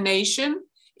in the nation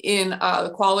in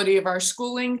the quality of our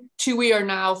schooling to we are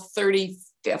now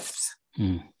 35th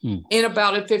in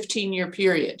about a 15-year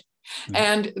period.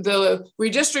 And the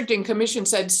redistricting commission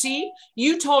said, see,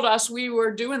 you told us we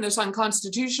were doing this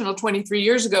unconstitutional 23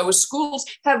 years ago with schools.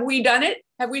 Have we done it?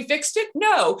 Have we fixed it?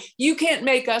 No, you can't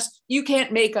make us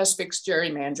fix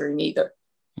gerrymandering either.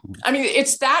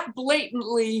 It's that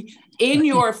blatantly in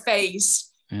your face.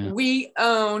 We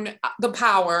own the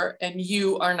power and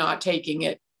you are not taking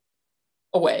it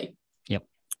away. Yep.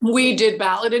 We did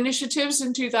ballot initiatives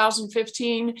in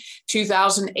 2015,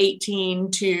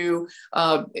 2018 to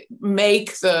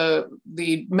make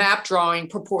the map drawing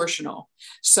proportional.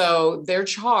 So they're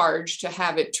charged to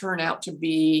have it turn out to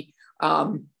be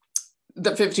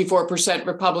the 54%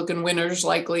 Republican winners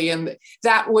likely. And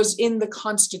that was in the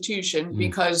Constitution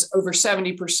because over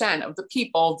 70% of the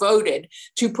people voted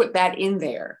to put that in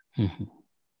there. And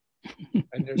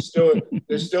they're still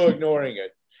ignoring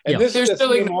it. And this is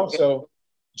also,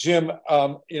 Jim,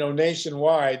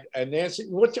 nationwide. And Nancy,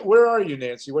 where are you,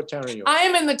 Nancy? What town are you in? I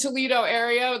am in the Toledo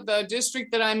area. The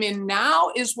district that I'm in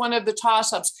now is one of the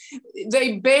toss-ups.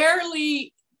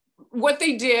 What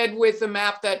they did with the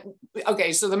map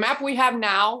so the map we have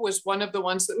now was one of the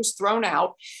ones that was thrown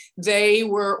out. They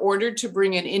were ordered to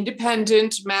bring in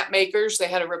independent map makers. They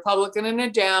had a Republican and a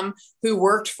Dem who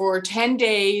worked for 10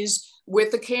 days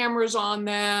with the cameras on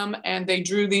them, and they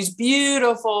drew these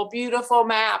beautiful, beautiful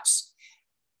maps.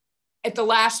 at the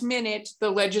last minute, the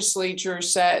legislature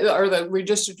said, or the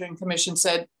redistricting commission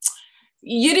said,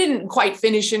 you didn't quite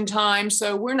finish in time,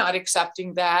 so we're not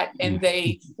accepting that. And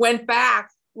they went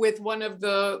back with one of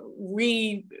the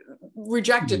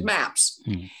rejected maps.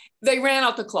 They ran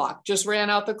out the clock, just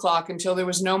ran out the clock until there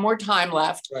was no more time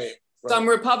left. Right. Some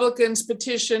Republicans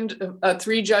petitioned a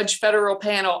 3-judge federal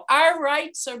panel. Our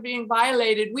rights are being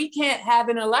violated. We can't have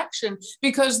an election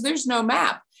because there's no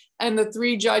map. And the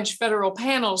 3-judge federal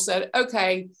panel said,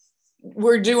 okay,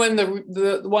 we're doing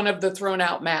the one of the thrown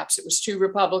out maps. It was 2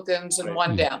 Republicans and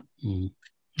 1 down. Yeah.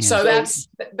 So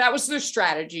that was their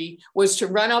strategy, was to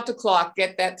run out the clock,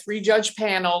 get that 3-judge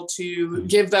panel to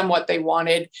give them what they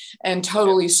wanted, and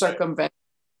totally circumvent.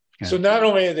 So not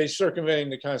only are they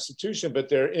circumventing the Constitution, but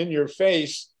they're in your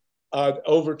face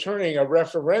overturning a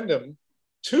referendum,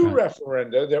 2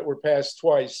 referenda that were passed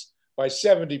twice by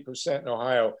 70% in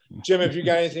Ohio. Jim, have you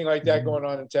got anything like that going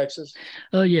on in Texas?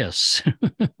 Yes,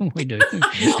 we do. What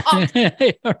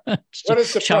a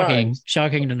surprise.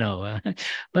 Shocking to know.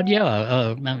 But yeah,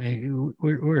 I mean,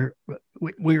 we're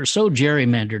so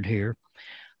gerrymandered here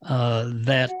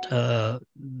that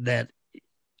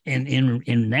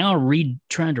in now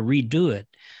trying to redo it,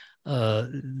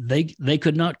 they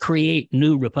could not create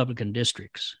new Republican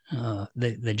districts.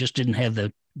 They just didn't have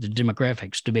the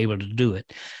demographics to be able to do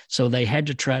it. So they had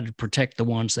to try to protect the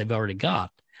ones they've already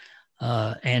got.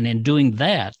 And in doing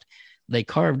that, they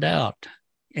carved out,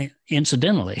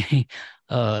 incidentally,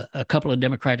 a couple of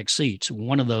Democratic seats.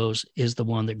 One of those is the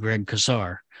one that Greg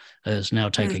Casar is now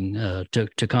taking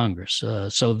to Congress.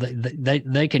 So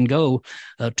they can go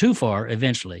too far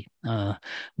eventually.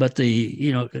 But these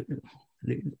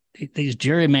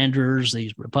gerrymanders,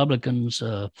 these Republicans,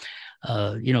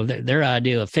 their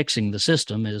idea of fixing the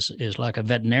system is like a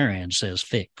veterinarian says,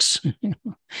 fix.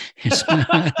 You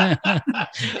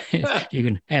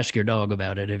can ask your dog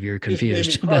about it if you're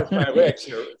confused.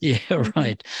 Yeah,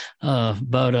 right.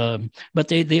 But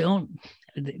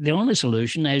the only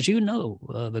solution, as you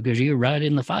know, because you're right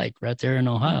in the fight right there in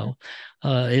Ohio,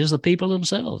 is the people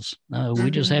themselves.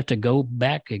 We just have to go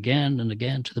back again and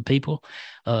again to the people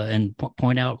and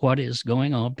point out what is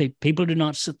going on. People do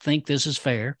not think this is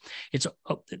fair. It's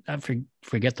I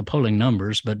forget the polling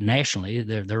numbers, but nationally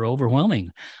they're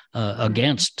overwhelming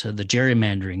against the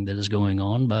gerrymandering that is going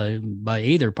on by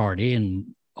either party, and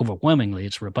overwhelmingly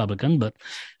it's Republican, but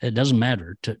it doesn't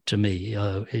matter to me.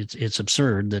 It's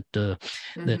absurd that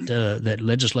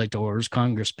legislators,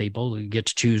 Congress people get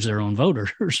to choose their own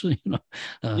voters.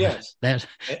 Yes, that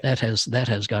has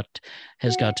got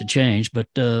to change. But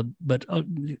the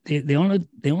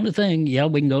only thing,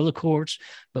 we can go to the courts,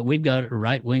 but we've got a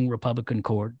right-wing Republican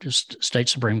court, just state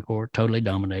Supreme Court, totally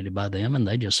dominated by them, and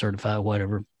they just certify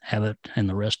whatever Abbott and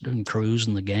the rest of them, Cruz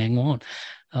and the gang want.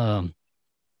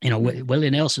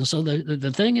 Willie Nelson. So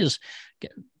the thing is,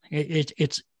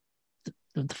 it's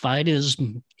the fight is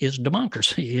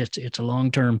democracy. It's a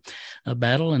long-term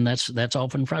battle, and that's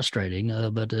often frustrating.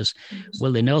 But as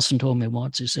Willie Nelson told me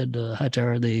once, he said,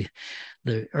 Hightower, the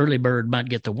early bird might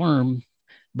get the worm,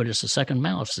 but it's the second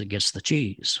mouse that gets the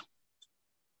cheese.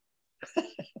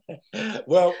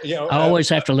 Well, I always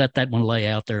have to let that one lay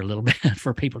out there a little bit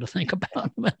for people to think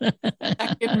about.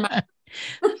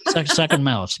 Second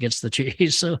mouse gets the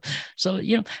cheese. So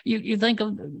you think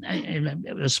of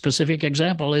a specific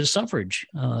example is suffrage,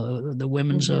 the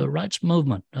women's rights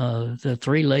movement. The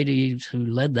 3 ladies who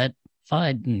led that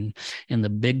fight in the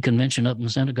big convention up in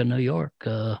Seneca, New York.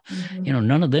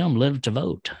 None of them lived to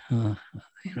vote.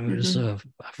 It was I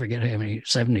forget how many,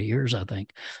 70 years, I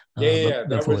think.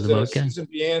 That was Susan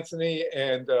B. Anthony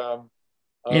and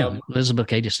Elizabeth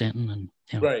Cady Stanton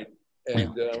and right.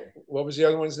 And what was the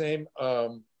other one's name?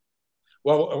 But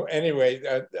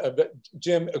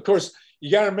Jim, of course,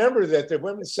 you got to remember that the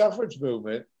women's suffrage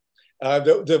movement,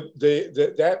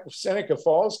 that Seneca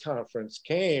Falls conference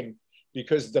came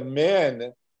because the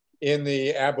men in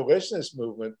the abolitionist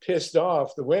movement pissed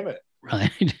off the women.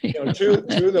 Right. Two of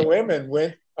the women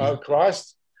went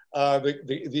across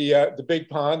the big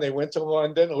pond. They went to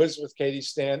London. Elizabeth Cady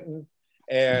Stanton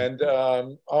and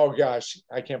I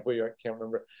can't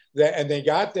remember that. And they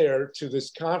got there to this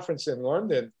conference in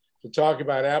London to talk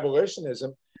about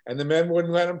abolitionism, and the men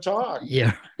wouldn't let them talk.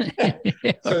 Yeah.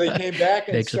 So they came back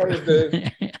and started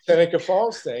the Seneca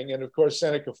Falls thing. And of course,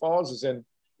 Seneca Falls is in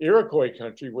Iroquois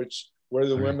country, where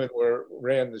the women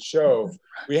ran the show.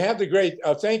 We had the great,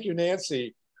 thank you,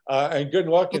 Nancy, and good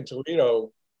luck in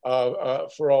Toledo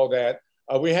for all that.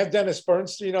 We have Dennis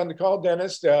Bernstein on the call.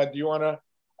 Dennis, do you want to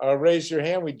raise your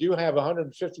hand? We do have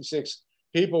 156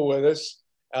 people with us.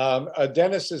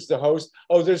 Dennis is the host.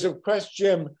 Oh, there's a request,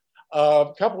 Jim,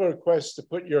 a couple of requests to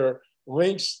put your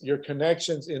links, your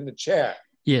connections in the chat.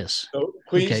 Yes. So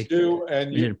please Okay. do.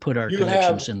 And We need to put our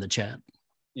connections in the chat.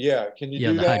 Yeah, can you Yeah,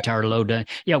 do the that? Hightower Lowdown.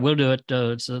 Yeah, we'll do it.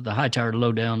 It's the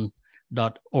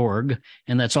hightowerlowdown.org.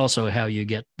 And that's also how you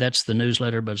get, that's the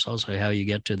newsletter, but it's also how you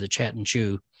get to the Chat and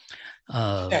Chew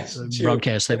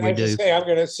broadcast that And we I just do say, I'm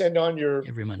going to send on your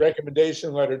every Monday.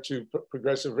 recommendation letter to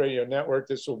Progressive Radio Network.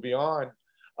 This will be on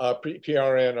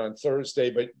PRN on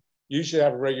Thursday, but you should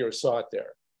have a regular slot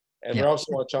there. And we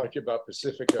also want to talk to you about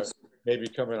Pacifica maybe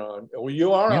coming on. Well,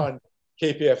 you are on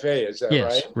KPFA, is that right?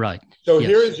 Yes, right. So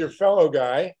here is your fellow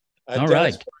guy,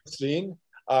 Dennis Bernstein,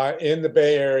 in the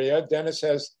Bay Area. Dennis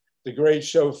has the great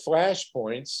show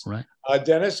Flashpoints. Right.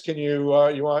 Dennis, can you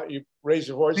raise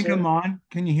your voice? I think here? I'm on.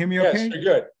 Can you hear me Yes, okay? you're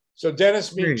good. So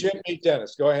Dennis, meet Jim, meet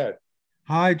Dennis. Go ahead.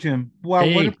 Hi, Jim. Well,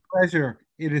 Hey. what a pleasure.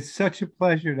 It is such a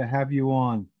pleasure to have you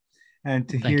on and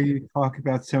to hear you talk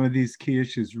about some of these key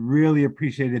issues. Really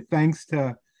appreciate it. Thanks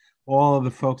to all of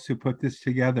the folks who put this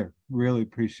together. Really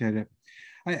appreciate it.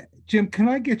 Jim, can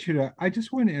I get you to, I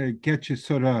just want to get you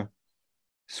sort of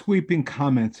sweeping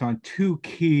comments on two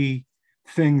key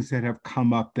things that have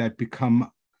come up that become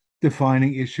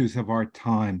defining issues of our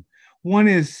time. One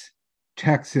is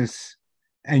Texas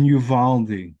and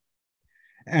Uvalde.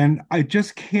 And I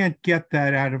just can't get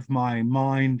that out of my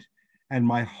mind and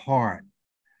my heart.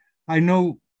 I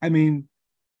know, I mean,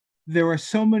 there are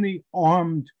so many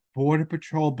armed Border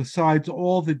Patrol besides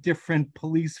all the different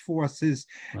police forces.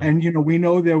 Right. And, you know, we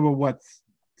know there were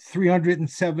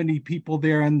 370 people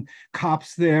there and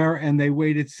cops there, and they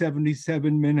waited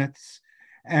 77 minutes.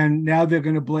 And now they're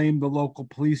going to blame the local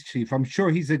police chief. I'm sure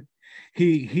he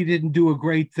didn't do a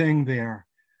great thing there.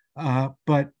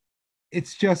 But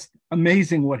it's just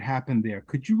amazing what happened there.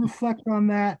 Could you reflect on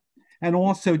that? And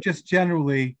also just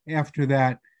generally after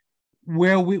that,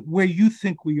 where you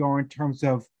think we are in terms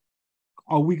of,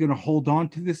 are we going to hold on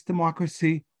to this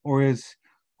democracy, or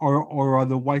are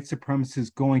the white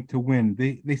supremacists going to win?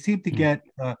 They seem to get,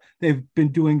 they've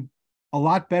been doing a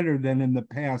lot better than in the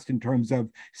past in terms of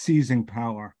seizing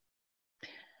power.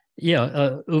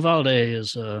 Yeah, Uvalde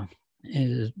is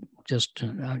just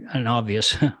an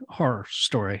obvious horror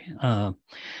story,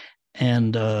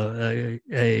 and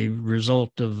a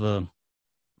result of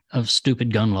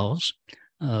stupid gun laws,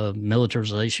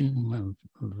 militarization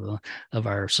of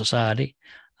our society,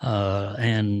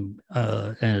 and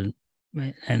an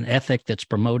ethic that's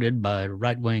promoted by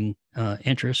right-wing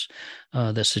interests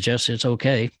that suggests it's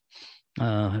okay,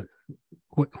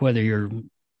 whether you're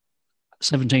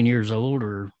 17 years old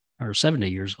or 70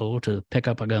 years old, to pick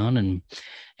up a gun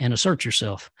and assert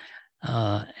yourself.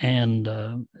 And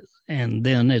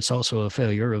then it's also a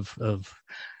failure of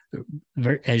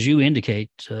as you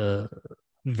indicate,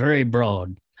 very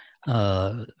broad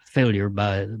failure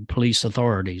by police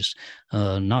authorities,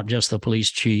 not just the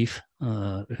police chief,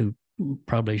 who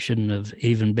probably shouldn't have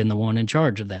even been the one in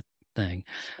charge of that thing.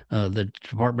 The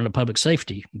Department of Public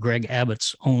Safety, Greg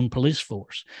Abbott's own police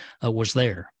force, was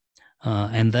there.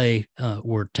 And they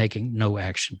were taking no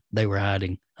action. They were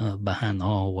hiding behind the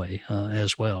hallway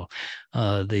as well.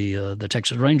 The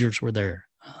Texas Rangers were there.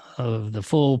 The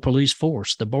full police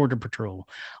force, the Border Patrol,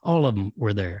 all of them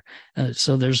were there.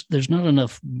 So there's not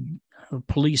enough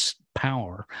police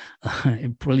power,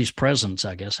 police presence,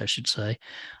 I guess I should say,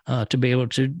 to be able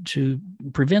to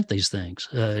prevent these things.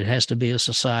 It has to be a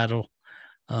societal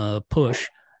push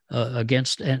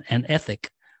against an ethic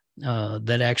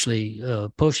that actually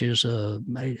pushes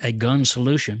a gun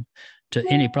solution to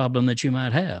any problem that you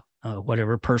might have,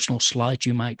 whatever personal slight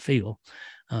you might feel.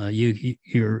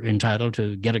 You're entitled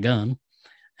to get a gun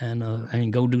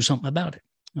and go do something about it.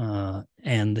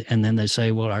 And then they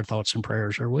say, well, our thoughts and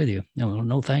prayers are with you.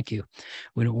 No, thank you.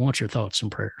 We don't want your thoughts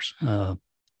and prayers.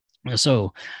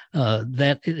 So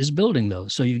that is building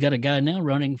those. So you've got a guy now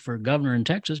running for governor in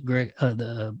Texas,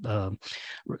 Beto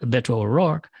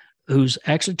O'Rourke, who's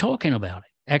actually talking about it,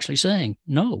 actually saying,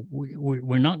 no,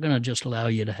 we're not going to just allow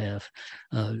you to have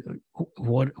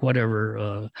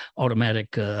whatever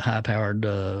automatic high-powered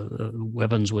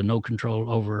weapons with no control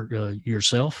over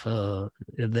yourself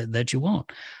that you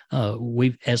want.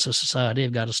 We, as a society,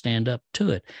 have got to stand up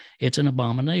to it. It's an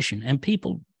abomination, and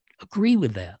people agree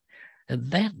with that.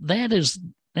 That is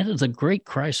a great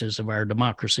crisis of our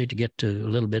democracy, to get to a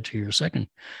little bit to your second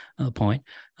point,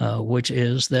 which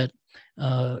is that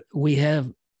we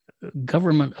have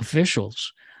government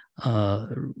officials,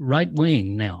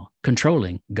 right-wing now,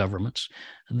 controlling governments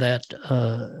that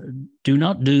do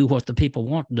not do what the people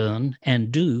want done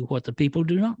and do what the people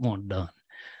do not want done.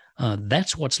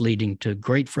 That's what's leading to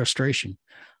great frustration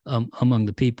among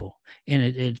the people.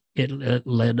 And it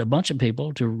led a bunch of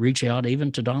people to reach out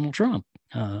even to Donald Trump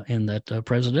in that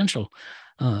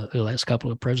last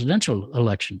couple of presidential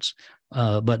elections.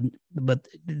 But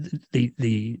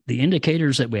the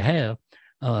indicators that we have,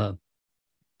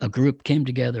 a group came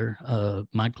together,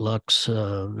 Mike Lux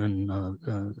and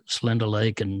Slenda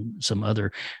Lake and some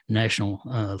other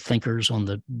national thinkers on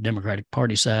the Democratic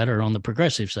Party side, or on the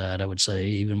progressive side, I would say,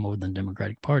 even more than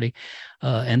Democratic Party.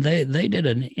 And they did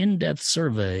an in-depth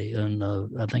survey, and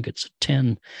I think it's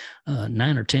 9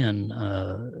 or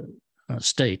 10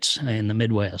 states in the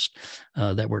Midwest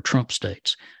that were Trump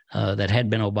states, that had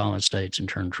been Obama states and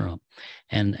turned Trump.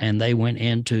 And they went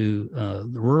into the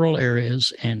rural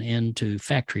areas and into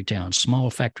factory towns, small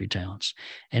factory towns.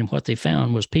 And what they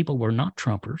found was people were not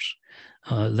Trumpers.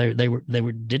 They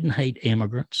didn't hate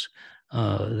immigrants.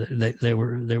 They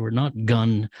were not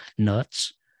gun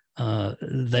nuts.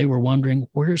 They were wondering,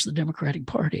 where's the Democratic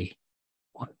Party?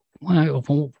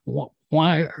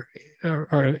 Why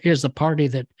is the party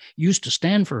that used to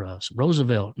stand for us,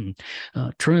 Roosevelt and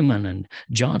Truman and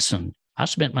Johnson? I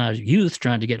spent my youth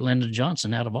trying to get Lyndon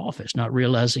Johnson out of office, not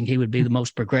realizing he would be the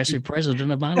most progressive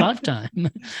president of my lifetime.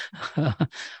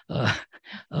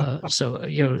 So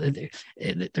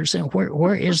they're saying,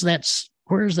 where is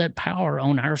that power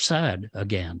on our side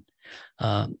again?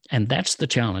 And that's the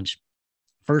challenge.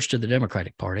 First to the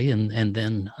Democratic Party, and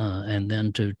then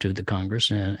to the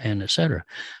Congress and et cetera,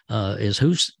 is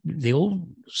who's the old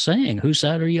saying, whose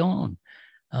side are you on?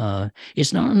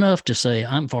 It's not enough to say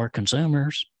I'm for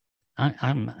consumers.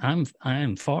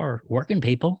 I'm for working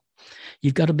people.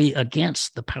 You've got to be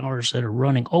against the powers that are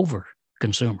running over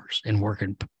consumers and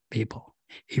working people.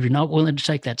 If you're not willing to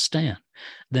take that stand,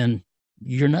 then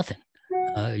you're nothing.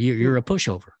 You're a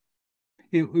pushover.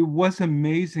 It was an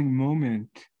amazing moment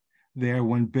there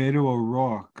when Beto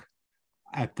O'Rourke,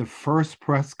 at the first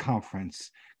press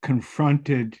conference,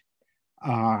 confronted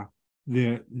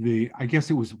the I guess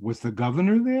it was the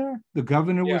governor there. The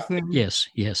governor was there. Yes.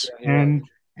 And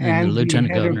the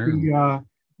lieutenant governor.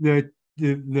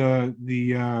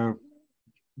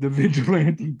 The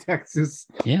vigilante Texas.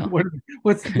 Yeah.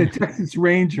 What's the Texas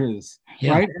Rangers?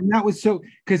 Yeah. Right. And that was so,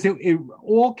 because it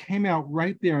all came out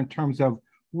right there in terms of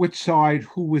which side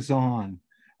who was on.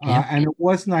 And it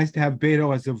was nice to have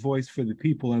Beto as a voice for the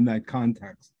people in that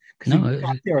context, because he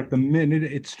got there at the minute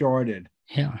it started.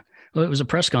 Yeah. Well, it was a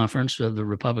press conference of the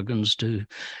Republicans to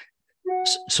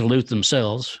salute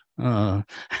themselves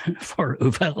for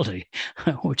Uvalde,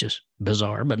 which is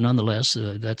bizarre, but nonetheless,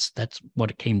 that's what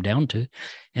it came down to.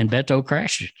 And Beto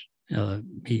crashed it.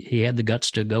 He had the guts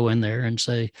to go in there and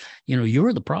say,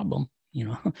 you're the problem.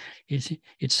 It's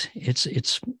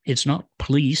not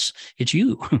police, it's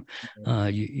you.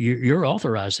 You're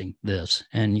authorizing this,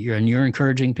 and you're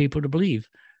encouraging people to believe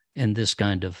in this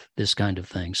kind of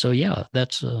thing. So yeah,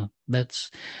 that's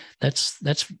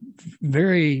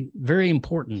very, very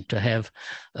important to have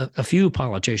a few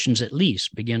politicians at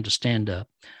least begin to stand up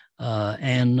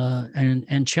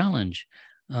and challenge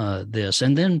this.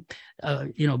 And then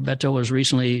Beto was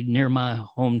recently near my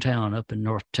hometown up in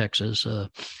North Texas. I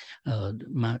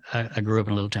grew up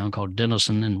in a little town called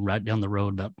Denison, and right down the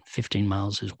road, about 15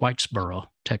 miles, is Whitesboro,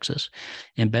 Texas.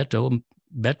 And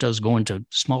Beto's going to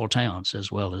small towns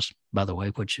as well, as, by the way,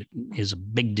 which is a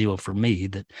big deal for me,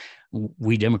 that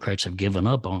we Democrats have given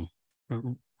up on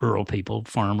rural people,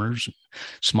 farmers,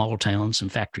 small towns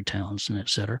and factory towns, and et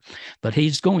cetera. But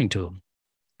he's going to them.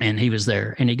 And he was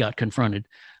there, and he got confronted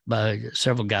by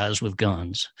several guys with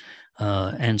guns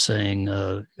and saying,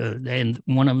 and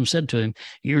one of them said to him,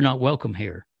 "You're not welcome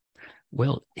here."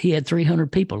 Well, he had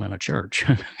 300 people in a church,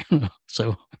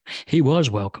 so he was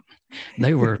welcome.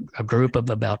 They were a group of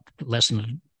about less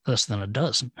than a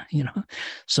dozen,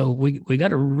 So we got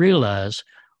to realize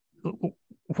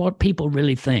what people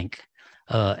really think,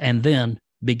 and then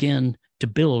begin to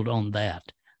build on that,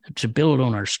 to build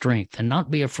on our strength, and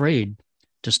not be afraid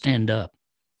to stand up.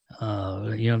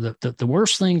 The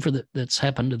worst thing that's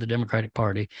happened to the Democratic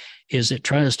Party is it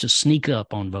tries to sneak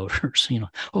up on voters.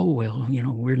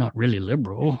 We're not really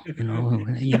liberal.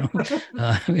 And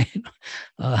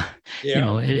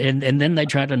then they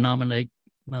try to nominate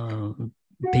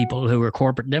people who are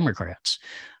corporate Democrats,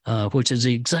 which is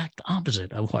the exact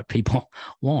opposite of what people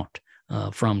want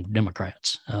from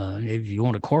Democrats. If you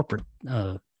want a corporate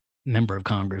member of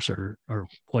Congress or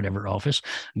whatever office,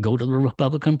 go to the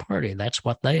Republican Party. That's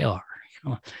what they are.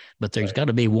 But there's got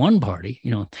to be one party.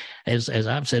 As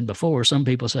I've said before, some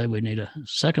people say we need a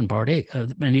second party.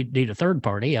 We need a third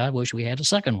party. I wish we had a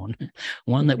second one,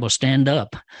 one that will stand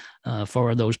up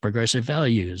for those progressive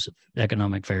values of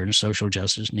economic fairness, social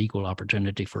justice, and equal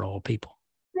opportunity for all people.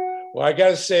 Well, I got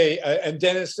to say, and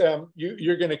Dennis,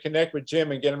 you're going to connect with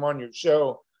Jim and get him on your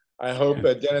show. I hope,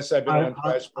 Dennis, I've been on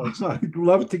Flashpoints. I'd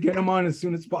love to get him on as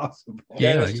soon as possible.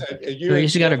 Dennis,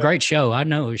 he's got a great show. I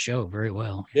know his show very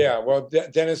well. Yeah, well,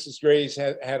 Dennis is great. He's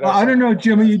had I don't know,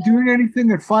 Jim, are you doing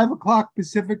anything at 5 o'clock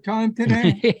Pacific time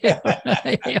today?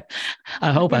 Yeah.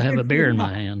 I hope I have a beer in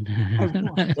my hand.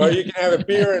 Well, you can have a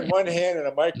beer in one hand and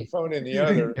a microphone in the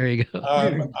other. There you go.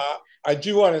 I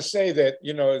do want to say that,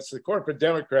 it's the corporate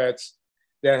Democrats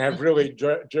that have really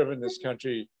driven this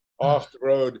country off the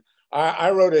road.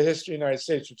 I wrote a history of the United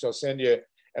States, which I'll send you.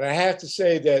 And I have to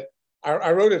say that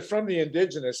I wrote it from the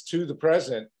indigenous to the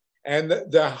present. And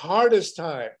the hardest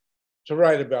time to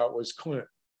write about was Clinton.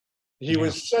 He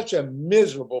was such a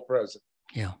miserable president.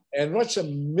 Yeah. And such a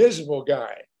miserable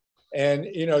guy. And,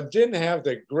 didn't have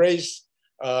the grace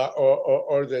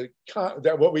or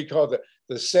that what we call the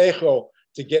seichel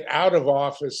to get out of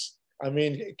office. I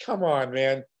mean, come on,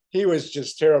 man. He was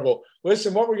just terrible.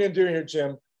 Listen, what we're going to do here,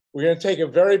 Jim, we're going to take a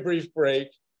very brief break.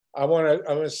 I want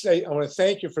to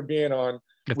thank you for being on.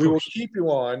 We will keep you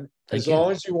on as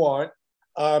long as you want.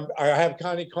 I have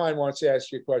Connie Klein wants to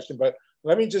ask you a question, but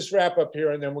let me just wrap up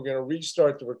here and then we're going to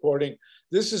restart the recording.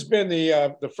 This has been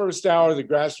the first hour of the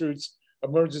Grassroots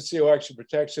Emergency Election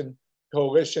Protection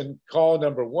Coalition, call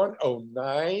number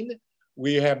 109.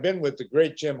 We have been with the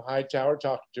great Jim Hightower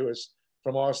talking to us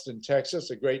from Austin,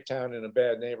 Texas, a great town in a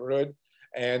bad neighborhood.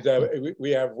 And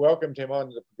we have welcomed him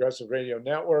onto the Progressive Radio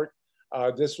Network.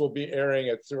 This will be airing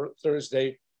at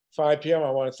Thursday, 5 p.m.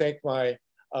 I want to thank my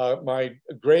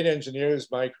great engineers,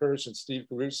 Mike Hirsch and Steve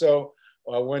Caruso,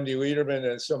 Wendy Liederman,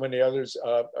 and so many others,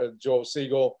 Joel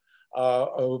Siegel,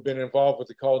 who've been involved with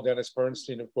the call, Dennis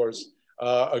Bernstein, of course,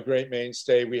 a great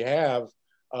mainstay. We have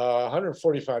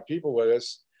 145 people with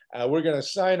us. We're going to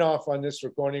sign off on this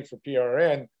recording for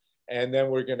PRN, and then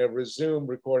we're going to resume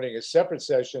recording a separate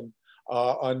session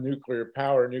on nuclear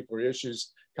power, nuclear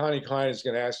issues. Connie Klein is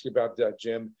going to ask you about that,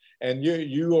 Jim. And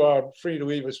you are free to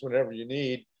leave us whenever you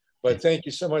need. But thank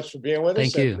you so much for being with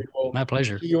us. Thank you. My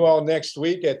pleasure. See you all next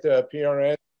week at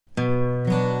PRN.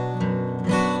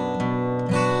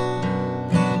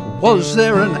 Was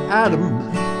there an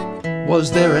Adam?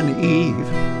 Was there an Eve?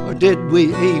 Or did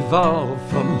we evolve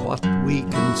from what we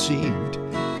conceived?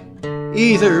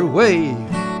 Either way,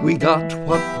 we got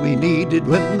what we needed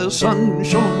when the sun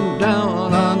shone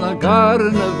down on the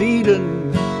Garden of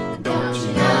Eden. Don't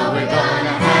you know we're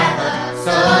gonna have a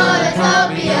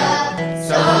solar-topia?